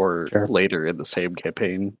campaigns or later in the same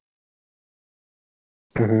campaign.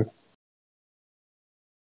 Mm-hmm.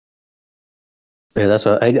 Yeah, that's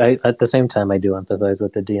what I. At the same time, I do empathize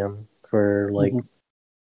with the DM for like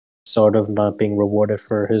sort of not being rewarded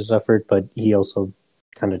for his effort, but he also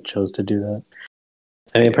kind of chose to do that.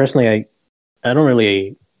 I mean, personally, I don't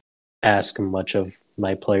really ask much of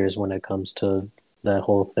my players when it comes to that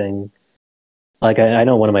whole thing. Like I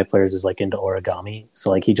know one of my players is like into origami, so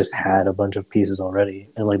like he just had a bunch of pieces already,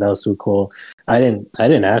 and like that was so cool. I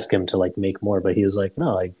didn't ask him to like make more, but he was like,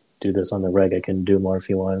 "No, I do this on the reg. I can do more if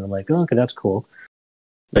you want." And I'm like, "Oh, okay, that's cool."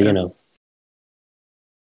 But you know,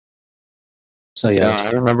 so yeah.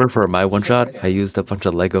 I remember for my one shot, I used a bunch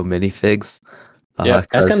of Lego minifigs. Yeah,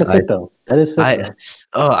 that's kind of sick though. That is sick.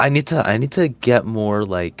 I need to get more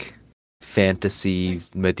like fantasy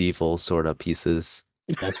medieval sort of pieces.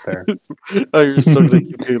 That's fair. Oh, you're still gonna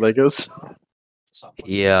keep doing Legos?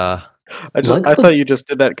 Yeah. I thought you just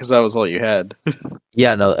did that because that was all you had.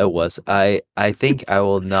 Yeah, no, it was. I think I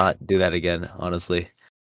will not do that again, honestly.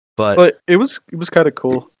 But it was kind of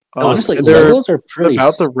cool. Honestly, Legos are pretty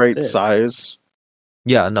about the right size.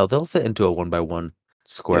 Yeah, no, they'll fit into a 1x1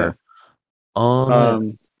 square. Yeah.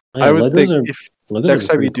 I would think if next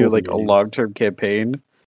time you do like a long-term campaign,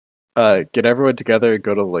 get everyone together and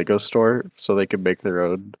go to the Lego store so they can make their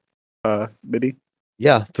own mini.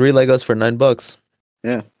 Yeah, 3 Legos for $9.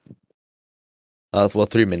 Yeah. Well,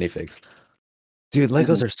 3 minifigs. Dude,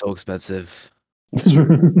 Legos are so expensive.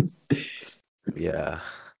 Yeah.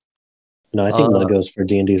 No, I think Legos for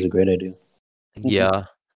D&D is a great idea. Yeah.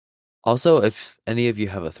 Also, if any of you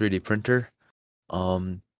have a 3D printer,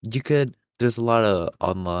 you could. There's a lot of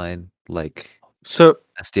online like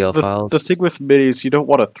STL files. The thing with minis, you don't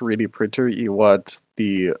want a 3D printer. You want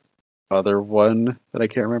the other one that I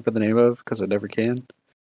can't remember the name of because I never can.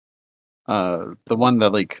 The one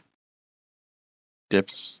that like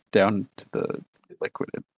dips down to the liquid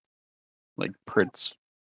and like prints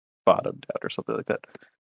bottom down or something like that.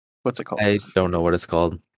 What's it called? I don't know what it's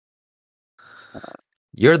called.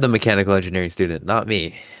 You're the mechanical engineering student, not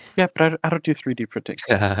me. Yeah, but I don't do 3D printing.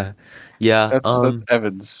 Yeah, that's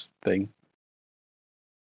Evan's thing.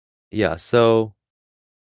 Yeah, so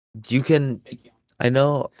you can. I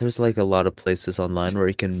know there's like a lot of places online where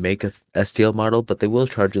you can make a STL model, but they will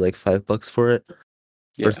charge you like $5 for it,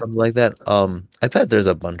 or something like that. I bet there's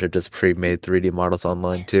a bunch of just pre-made 3D models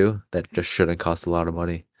online too that just shouldn't cost a lot of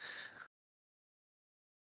money.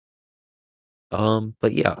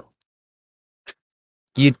 But yeah,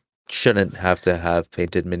 you shouldn't have to have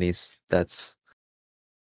painted minis. That's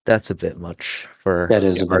a bit much for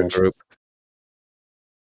our group.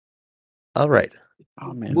 All right.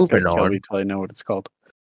 Oh man, it's gonna kill me till I know what it's called.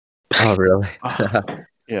 Oh really?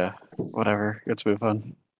 Yeah. Whatever. Let's move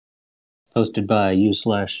on. Posted by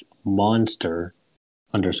 /monster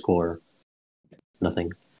 _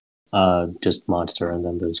 nothing. Just monster and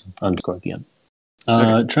then there's underscore at the end.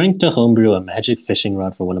 Trying to homebrew a magic fishing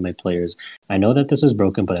rod for one of my players. I know that this is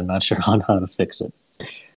broken, but I'm not sure on how to fix it.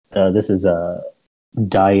 This is a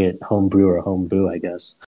diet homebrew or homebrew, I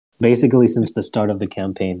guess. Basically, since the start of the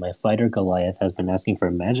campaign, my fighter Goliath has been asking for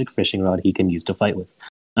a magic fishing rod he can use to fight with.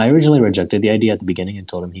 I originally rejected the idea at the beginning and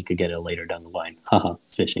told him he could get it later down the line. Haha,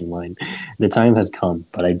 fishing line. The time has come,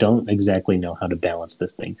 but I don't exactly know how to balance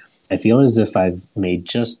this thing. I feel as if what I've made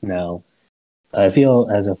just now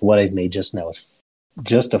is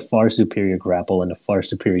just a far superior grapple and a far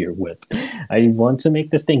superior whip. I want to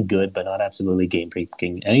make this thing good, but not absolutely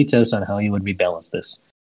game-breaking. Any tips on how you would rebalance this?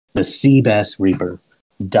 The Sea Bass Reaper.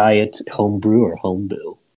 Diet, homebrew, or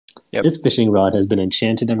homebrew. Yep. This fishing rod has been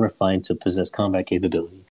enchanted and refined to possess combat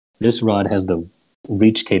capability. This rod has the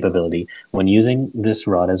reach capability. When using this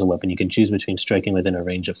rod as a weapon, you can choose between striking within a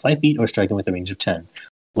range of 5 feet or striking with a range of 10.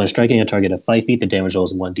 When striking a target at 5 feet, the damage roll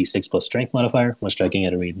is 1d6 plus strength modifier. When striking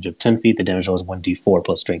at a range of 10 feet, the damage roll is 1d4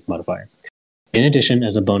 plus strength modifier. In addition,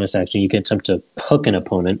 as a bonus action, you can attempt to hook an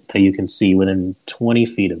opponent that you can see within 20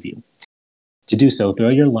 feet of you. To do so, throw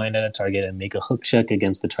your line at a target and make a hook check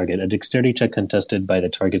against the target, a dexterity check contested by the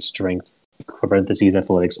target's strength, parentheses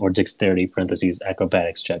athletics, or dexterity, parentheses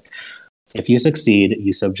acrobatics check. If you succeed,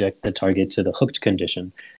 you subject the target to the hooked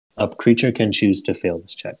condition. A creature can choose to fail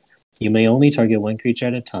this check. You may only target one creature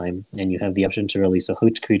at a time, and you have the option to release a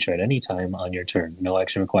hooked creature at any time on your turn. No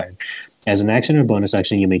action required. As an action or bonus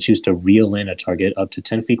action, you may choose to reel in a target up to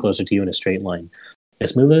 10 feet closer to you in a straight line.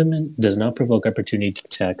 This movement does not provoke opportunity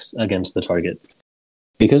attacks against the target.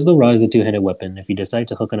 Because the rod is a two-handed weapon, if you decide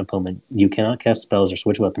to hook an opponent, you cannot cast spells or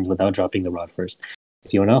switch weapons without dropping the rod first.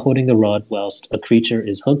 If you are not holding the rod whilst a creature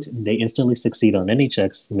is hooked, they instantly succeed on any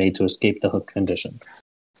checks made to escape the hook condition.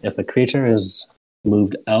 If a creature is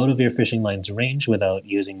moved out of your fishing line's range without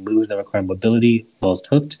using moves that require mobility whilst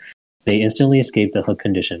hooked, they instantly escape the hook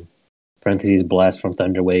condition. Parentheses, blast from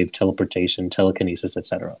thunderwave, teleportation, telekinesis,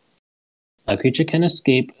 etc. A creature can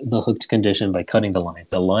escape the hooked condition by cutting the line.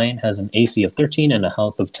 The line has an AC of 13 and a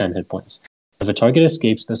health of 10 hit points. If a target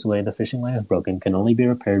escapes this way, the fishing line is broken, can only be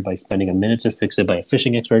repaired by spending a minute to fix it by a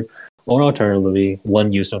fishing expert, or alternatively,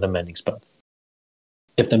 one use of the mending spell.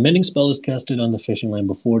 If the mending spell is casted on the fishing line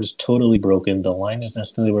before it is totally broken, the line is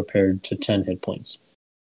instantly repaired to 10 hit points.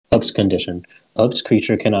 Hooked condition. A hooked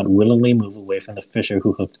creature cannot willingly move away from the fisher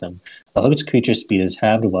who hooked them. A hooked creature's speed is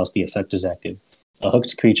halved whilst the effect is active. A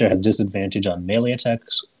hooked creature has disadvantage on melee attack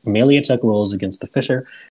rolls against the fisher,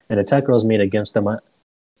 and attack rolls made against them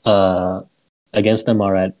are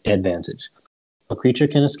at advantage. A creature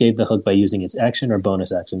can escape the hook by using its action or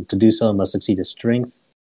bonus action. To do so, it must succeed a strength,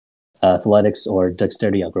 athletics, or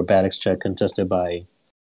dexterity acrobatics check contested by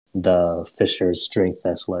the fisher's strength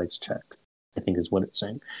athletics check, I think is what it's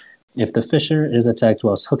saying. If the fisher is attacked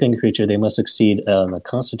whilst hooking a creature, they must succeed on a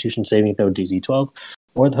constitution saving throw DC 12,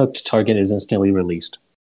 or the hooked target is instantly released.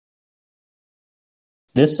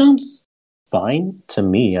 This sounds fine to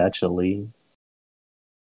me, actually.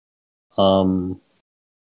 I don't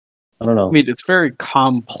know. I mean, it's very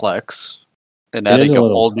complex, and adding a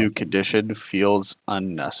whole new condition feels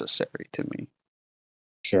unnecessary to me.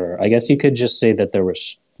 Sure. I guess you could just say that there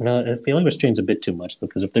was... No, feeling restraints a bit too much,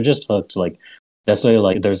 because if they're just hooked, like, that's why,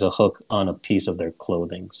 like, there's a hook on a piece of their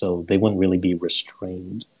clothing, so they wouldn't really be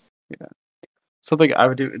restrained. Yeah. Something I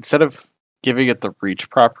would do, instead of giving it the reach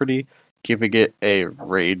property, giving it a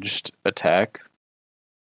ranged attack.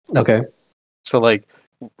 Okay. So, like,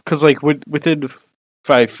 because, like, within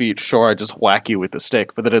 5 feet, sure, I just whack you with the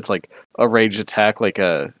stick, but then it's, like, a ranged attack, like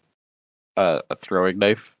a throwing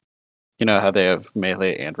knife. You know how they have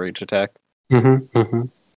melee and ranged attack?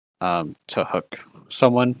 To hook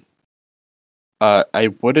someone. I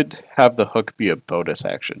wouldn't have the hook be a bonus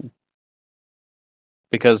action.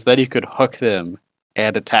 Because then you could hook them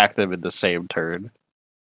and attack them in the same turn.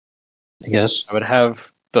 I guess. I would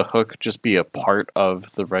have the hook just be a part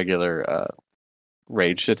of the regular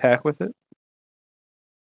ranged attack with it.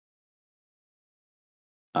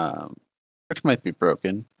 Which might be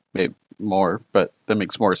broken. Maybe more, but that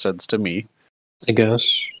makes more sense to me. I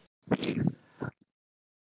guess.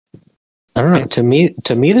 I don't know.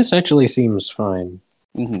 To me, this actually seems fine.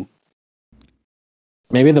 Mm-hmm.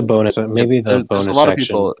 Maybe the bonus. Maybe the bonus. There's a lot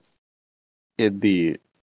action. of people in the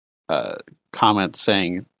comments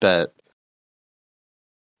saying that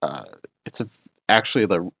it's actually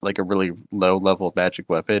a really low level magic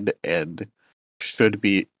weapon and should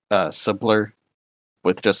be simpler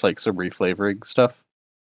with just like some reflavoring stuff.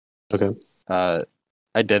 Okay.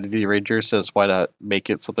 Identity Ranger says, why not make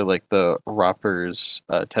it something like the Ropper's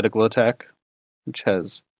tentacle attack, which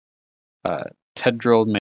has tendril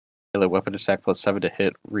melee weapon attack plus 7 to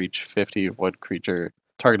hit, reach 50. One creature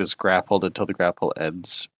target is grappled until the grapple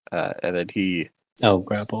ends, and then he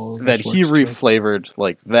grapple. Then he reflavored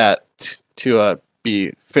like that to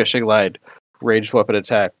be fishing line, ranged weapon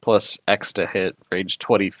attack plus X to hit, range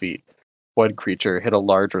 20 feet. One creature hit a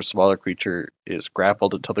large or smaller creature is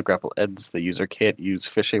grappled until the grapple ends. The user can't use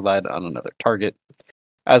fishing line on another target.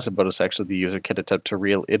 As a bonus action, the user can attempt to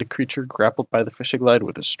reel in a creature grappled by the fishing line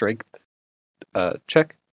with a strength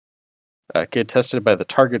check. Get tested by the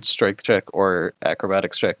target's strength check or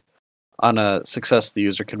acrobatics check. On a success, the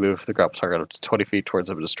user can move the grapple target up to 20 feet towards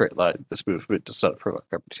them in a straight line. This movement does not provoke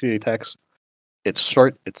opportunity attacks. It's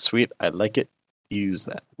short, it's sweet, I like it. Use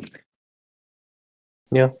that.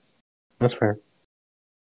 Yeah, that's fair.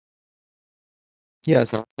 Yeah, it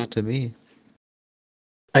sounds good to me.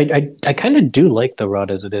 I kind of do like the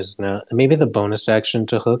rod as it is now. Maybe the bonus action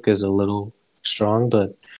to hook is a little strong,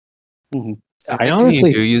 but I If you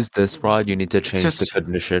honestly do use this rod, you need to change the just-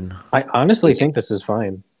 condition. I honestly think this is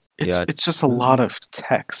fine. It's just a lot of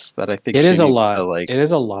text that I think It she is a needs lot. to like It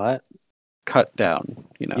is a lot. cut down.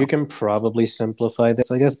 You know, You can probably simplify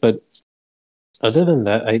this, I guess, but other than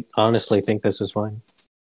that, I honestly think this is fine.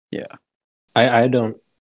 yeah. I don't.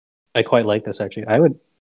 I quite like this actually. I would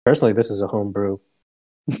personally. This is a home brew.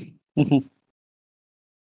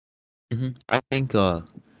 I think,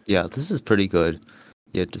 yeah, this is pretty good.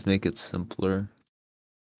 Yeah, just make it simpler.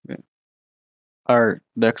 Our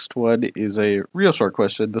next one is a real short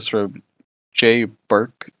question. This from J.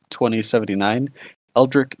 Burke 2079.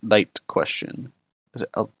 Eldrick Knight question. Is it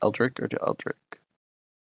Eldrick or Eldrick?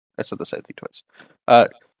 I said the same thing twice.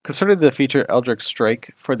 Concerning the feature Eldrick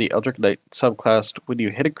Strike for the Eldrick Knight subclass, when you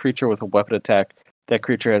hit a creature with a weapon attack, that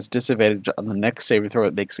creature has disadvantage on the next saving throw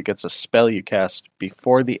it makes against a spell you cast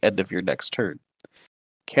before the end of your next turn.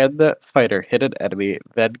 Can the fighter hit an enemy,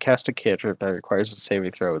 then cast a cantrip that requires a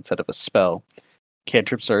saving throw instead of a spell?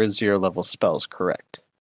 Cantrips are 0-level spells, correct?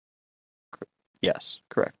 Yes,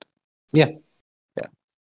 correct. Yeah. Yeah.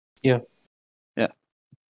 Yeah. Yeah.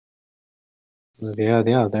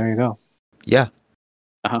 Yeah. There you go. Yeah.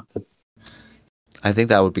 Uh-huh. I think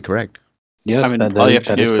that would be correct. Yes, I mean, that all you have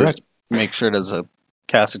to is do is correct. make sure it has a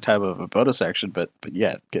casting time of a bonus action, but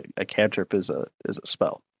yeah, a cantrip is a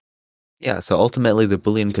spell. Yeah, so ultimately the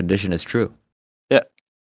Boolean condition is true. Yeah.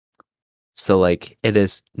 So, like, it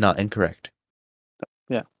is not incorrect.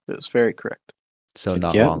 Yeah, it was very correct. So,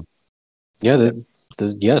 not Yeah. wrong. Yeah.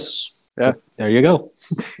 Yes. Yeah. There you go.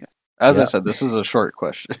 As I Yeah. said, this is a short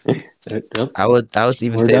question. Yep. I would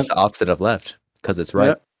even We're say it's done. the opposite of left because it's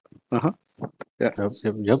right. Yeah. Uh-huh. Yeah.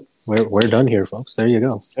 Yep. We're done here, folks. There you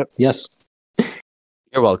go. Yep. Yes.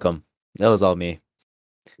 You're welcome. That was all me.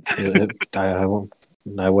 I won't.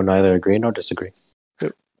 I would neither agree nor disagree.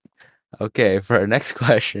 Okay, for our next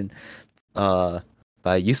question, by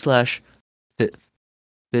u/Fizkey.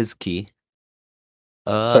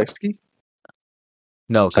 Psyche?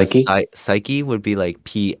 No, because Psyche? psyche would be like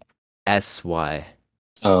PSY.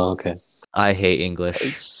 Oh, okay. I hate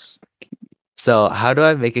English. So how do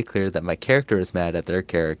I make it clear that my character is mad at their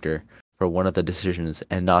character for one of the decisions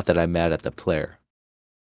and not that I'm mad at the player?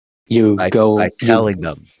 You By telling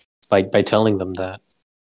them. by telling them that.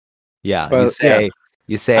 Yeah, Well,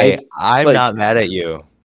 you say I'm like- not mad at you,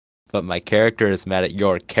 but my character is mad at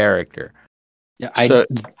your character. Yeah, So,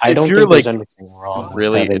 I if don't you're, think there's like, anything wrong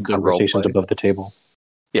really with having into conversations roleplay. above the table.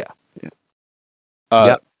 Yep.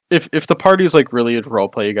 If the party's like really into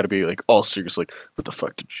roleplay, you got to be like all serious, like what the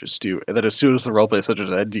fuck did you just do? And then as soon as the roleplay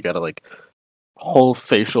session ends, you got to like whole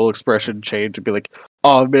facial expression change and be like,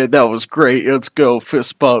 "Oh man, that was great! Let's go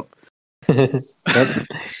fist bump." Yep.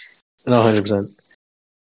 No, 100%.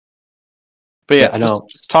 But yeah, I know.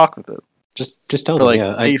 just talk with them Just tell for them. like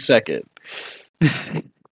Yeah, a second.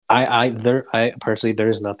 I personally, there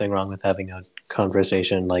is nothing wrong with having a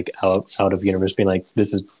conversation like out of universe, being like,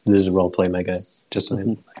 this is role play, my guy. Just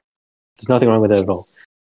saying. There's nothing wrong with that at all.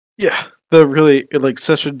 Yeah, the really like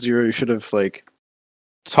session 0, you should have like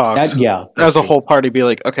talked as a whole party. Be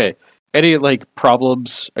like, okay, any like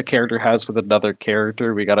problems a character has with another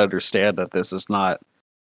character, we got to understand that this is not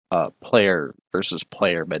player versus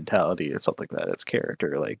player mentality. It's something that it's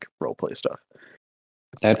character like role play stuff.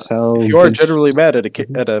 That's how. If you are generally mad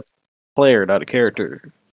at a player, not a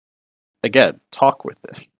character, again, talk with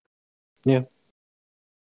them. Yeah.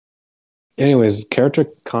 Anyways, character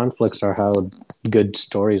conflicts are how good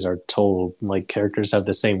stories are told. Like characters have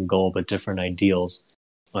the same goal but different ideals.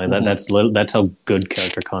 Like that's how good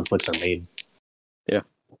character conflicts are made. Yeah.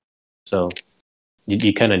 So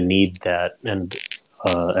you kind of need that, and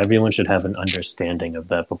everyone should have an understanding of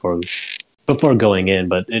that before going in.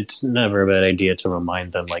 But it's never a bad idea to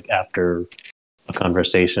remind them, like after a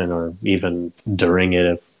conversation or even during it,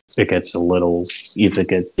 if it gets a little,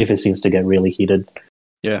 if it seems to get really heated.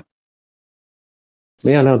 Yeah.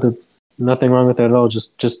 But yeah, no, nothing wrong with that at all.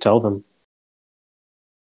 Just tell them.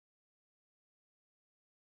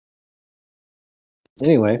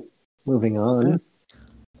 Anyway, moving on.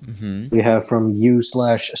 We have from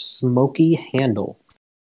u/Smoky Handle.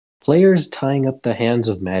 Players tying up the hands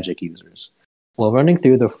of magic users. While running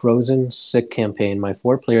through the Frozen Sick campaign, my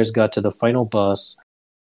 4 players got to the final boss.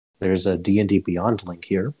 There's a D&D Beyond link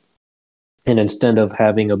here. And instead of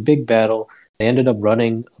having a big battle, they ended up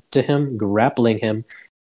running up to him, grappling him,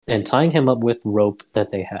 and tying him up with rope that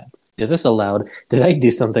they had. Is this allowed? Did I do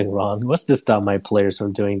something wrong? What's to stop my players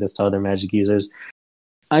from doing this to other magic users?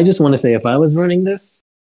 I just want to say, if I was running this,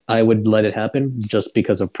 I would let it happen just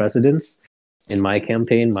because of precedence. In my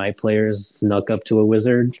campaign, my players snuck up to a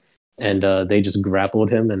wizard and they just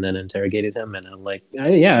grappled him and then interrogated him. And I'm like,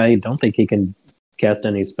 I don't think he can cast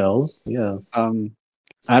any spells. Yeah.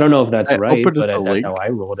 I don't know if that's right, but that's how I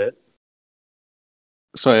rolled it.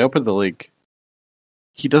 So I opened the link.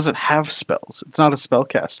 He doesn't have spells. It's not a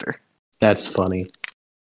spellcaster. That's funny.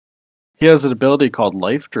 He has an ability called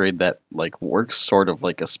Life Drain that like works sort of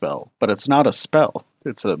like a spell, but it's not a spell.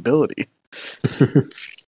 It's an ability.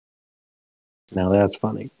 Now that's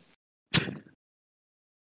funny.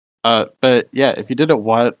 But yeah, if you didn't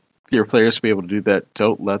want your players to be able to do that,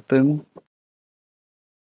 don't let them.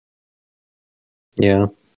 Yeah.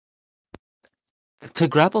 To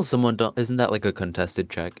grapple someone, isn't that like a contested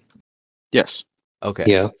check? Yes. Okay.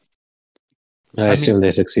 Yeah. I assume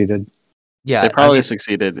they succeeded. Yeah, they probably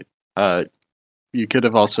succeeded. You could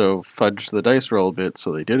have also fudged the dice roll a bit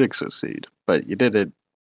so they did succeed, but you didn't.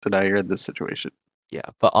 So now you're in this situation. Yeah,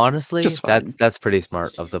 but honestly, that's pretty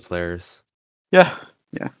smart of the players. Yeah.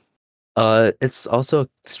 It's also a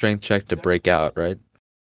strength check to break out, right?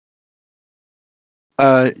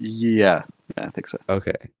 Yeah, I think so.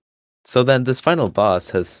 Okay. So then this final boss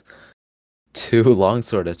has 2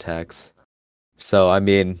 longsword attacks. So I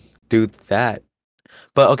mean, do that.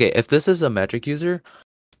 But okay, if this is a magic user,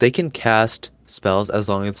 they can cast spells as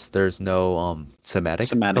long as there's no somatic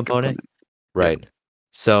component. Right. Yeah.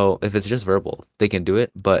 So if it's just verbal, they can do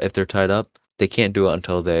it, but if they're tied up, they can't do it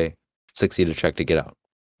until they succeed a check to get out.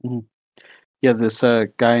 Mm-hmm. Yeah, this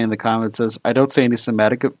guy in the comments says, I don't see any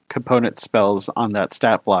somatic component spells on that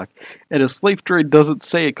stat block. And his Life Drain doesn't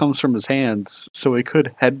say it comes from his hands, so he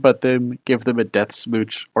could headbutt them, give them a death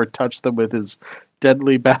smooch, or touch them with his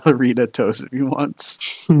deadly ballerina toes if he wants.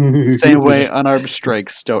 Same way unarmed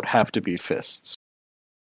strikes don't have to be fists.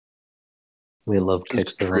 We love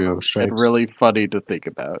kicks as unarmed strikes. And really funny to think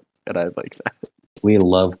about, and I like that. We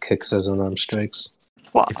love kicks as unarmed strikes.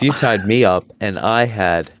 Wow. If you tied me up and I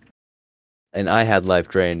had Life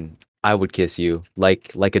Drain, I would kiss you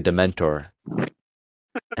like a Dementor,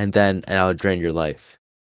 and I would drain your life.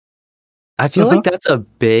 I feel like that's a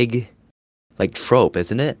big like trope,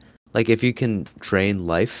 isn't it? Like if you can drain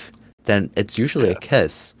life, then it's usually a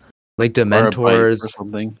kiss, like Dementors or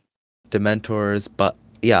something. Dementors, but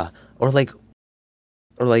yeah, or like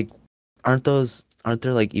aren't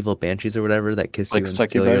there like evil banshees or whatever that kiss like you and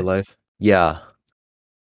steal your life? Yeah.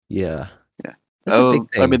 That's a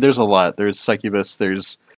big thing. I mean, there's a lot. There's succubus.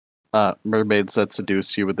 There's mermaids that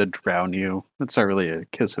seduce you and then drown you. It's not really a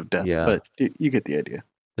kiss of death, but you get the idea.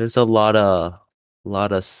 There's a lot of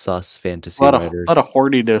sus fantasy writers. A lot of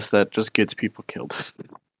horniness that just gets people killed.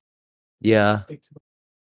 Yeah.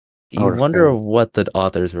 You wonder what the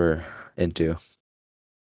authors were into.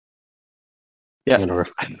 Yeah. I'm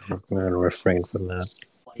gonna refrain from that.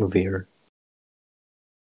 Revere.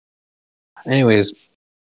 Anyways,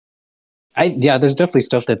 there's definitely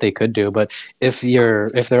stuff that they could do, but if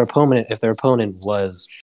their opponent was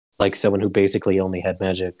like someone who basically only had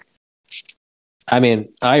magic, I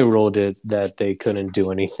mean, I rolled it that they couldn't do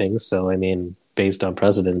anything, so I mean, based on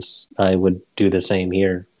precedence, I would do the same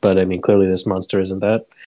here. But I mean, clearly this monster isn't that.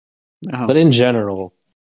 No. But in general,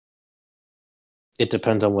 it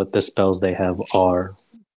depends on what the spells they have are,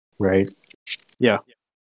 right? Yeah.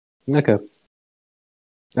 Okay.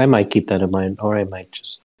 I might keep that in mind, or I might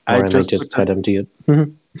just head empty it.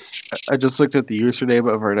 I just looked at the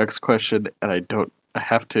username of our next question, and I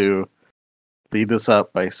have to lead this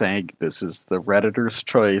up by saying this is the Redditor's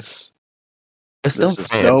choice. This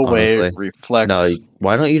is no way reflects. No,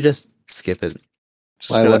 why don't you just skip it?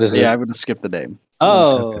 What is it? Yeah, I'm going to skip the name.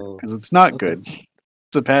 Oh, because it's not good.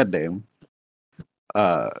 It's a bad name.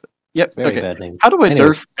 Yep. Very bad name. How do I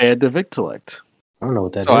nerf Band of Intellect? I don't know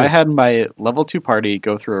what that is. So I had my level 2 party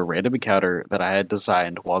go through a random encounter that I had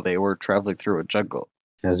designed while they were traveling through a jungle.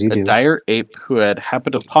 As you do. A dire ape who had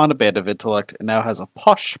happened upon a Band of Intellect and now has a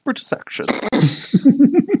posh British accent.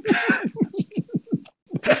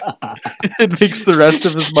 It makes the rest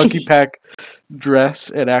of his monkey pack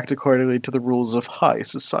dress and act accordingly to the rules of high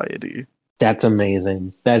society. That's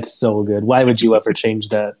amazing. That's so good. Why would you ever change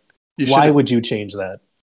that? Why would you change that?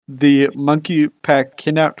 The monkey pack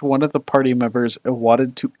kidnapped one of the party members and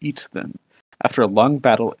wanted to eat them. After a long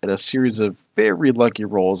battle and a series of very lucky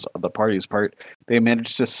rolls on the party's part, they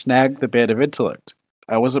managed to snag the Band of Intellect.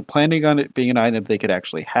 I wasn't planning on it being an item they could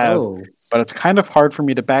actually have, but it's kind of hard for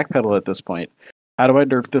me to backpedal at this point. How do I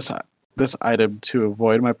nerf this item to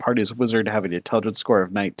avoid my party's wizard having an intelligence score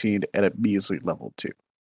of 19 at a measly level 2?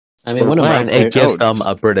 I mean, it gives them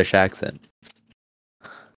a British accent.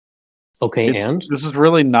 Okay, this is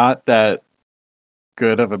really not that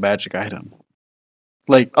good of a magic item.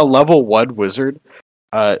 Like a level 1 wizard,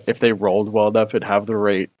 if they rolled well enough and have the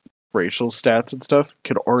right racial stats and stuff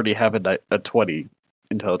could already have a 20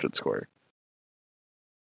 intelligence score.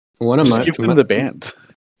 Just give them the band.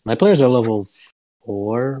 My players are level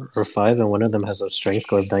 4 or 5, and one of them has a strength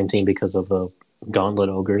score of 19 because of the Gauntlet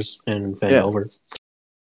Ogres and Fangover.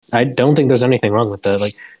 Yeah. I don't think there's anything wrong with that.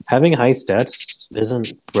 Like, having high stats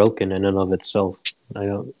isn't broken in and of itself.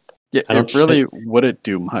 It really wouldn't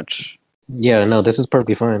do much. Yeah, no, this is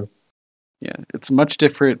perfectly fine. Yeah, it's much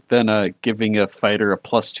different than giving a fighter a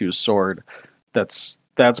 +2 sword. That's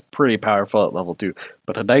pretty powerful at level 2.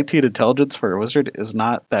 But a 19 intelligence for a wizard is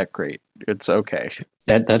not that great. It's okay.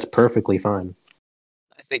 That's perfectly fine.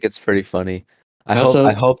 I think it's pretty funny. I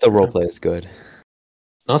hope the roleplay is good.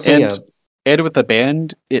 Also, and with the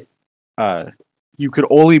band, you could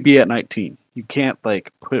only be at 19. You can't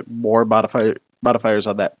like put more modifiers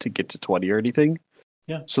on that to get to 20 or anything.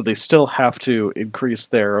 Yeah. So they still have to increase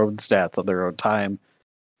their own stats on their own time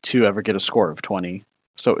to ever get a score of 20.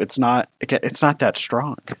 So it's not that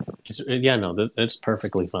strong. It's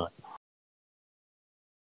perfectly fine.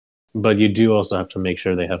 But you do also have to make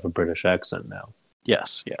sure they have a British accent now.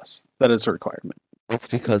 Yes. That is a requirement. That's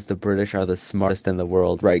because the British are the smartest in the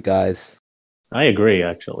world, right, guys? I agree,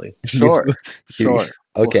 actually. Sure. Okay.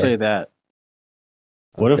 We'll say that.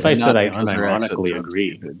 What if I said I unironically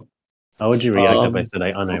agreed? How would you react if I said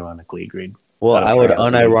I unironically agreed? Well, I would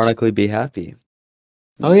unironically be happy.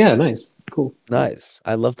 Oh yeah, nice. Cool. Nice.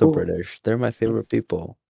 I love the British. They're my favorite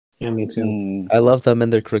people. Yeah, me too. I love them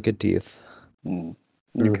and their crooked teeth.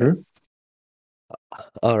 Okay.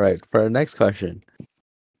 All right, for our next question.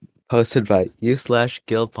 Posted by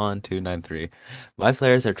u/Gilpon293. My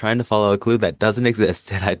players are trying to follow a clue that doesn't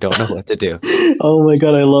exist, and I don't know what to do. Oh my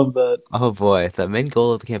god, I love that. Oh boy, the main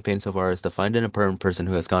goal of the campaign so far is to find an important person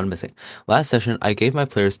who has gone missing. Last session, I gave my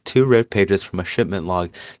players 2 ripped pages from a shipment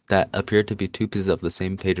log that appeared to be 2 pieces of the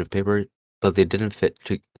same page of paper, but they didn't fit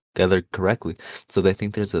together correctly, so they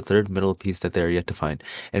think there's a third middle piece that they are yet to find.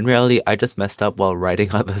 In reality, I just messed up while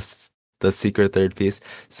writing on the secret third piece,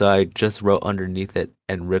 so I just wrote underneath it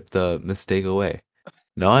and ripped the mistake away.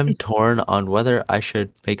 Now I'm torn on whether I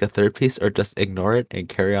should make a third piece or just ignore it and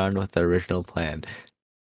carry on with the original plan.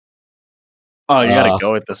 Oh, you gotta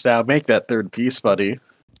go with this now. Make that third piece, buddy.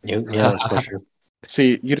 Yeah, for sure.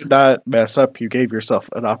 See, you did not mess up. You gave yourself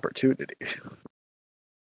an opportunity.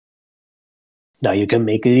 Now you can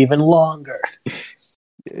make it even longer.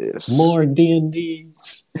 Yes. More D&D.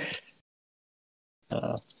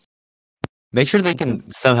 Make sure they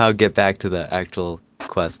can somehow get back to the actual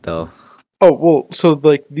quest, though. Oh, well, so,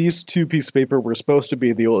 like, these 2 pieces of paper were supposed to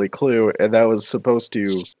be the only clue, and that was supposed to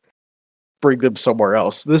bring them somewhere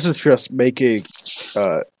else. This is just making,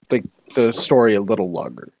 the story a little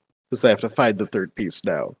longer. Because they have to find the third piece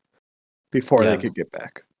now before they could get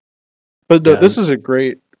back. But no, this is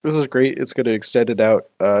great. It's going to extend it out.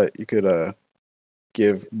 You could it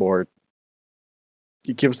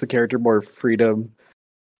gives the character more freedom.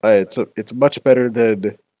 It's much better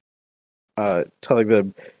than telling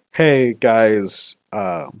them, "Hey guys,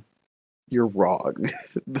 you're wrong.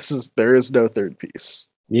 There is no third piece."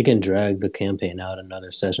 You can drag the campaign out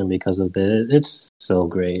another session because of this. It's so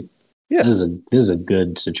great. Yeah, this is a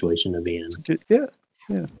good situation to be in. Yeah.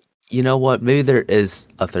 You know what? Maybe there is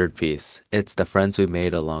a third piece. It's the friends we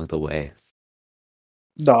made along the way.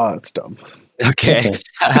 Nah, it's dumb. Okay.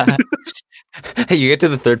 You get to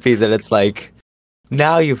the third piece and it's like,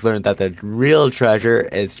 now you've learned that the real treasure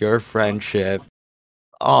is your friendship.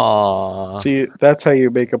 Aww. See, that's how you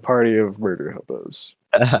make a party of murder hobos.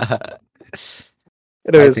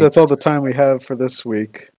 Anyways, that's all the time we have for this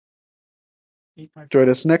week. Join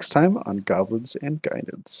us next time on Goblins and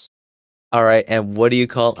Guidance. All right, and what do you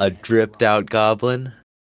call a dripped out goblin?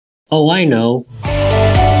 Oh, I know.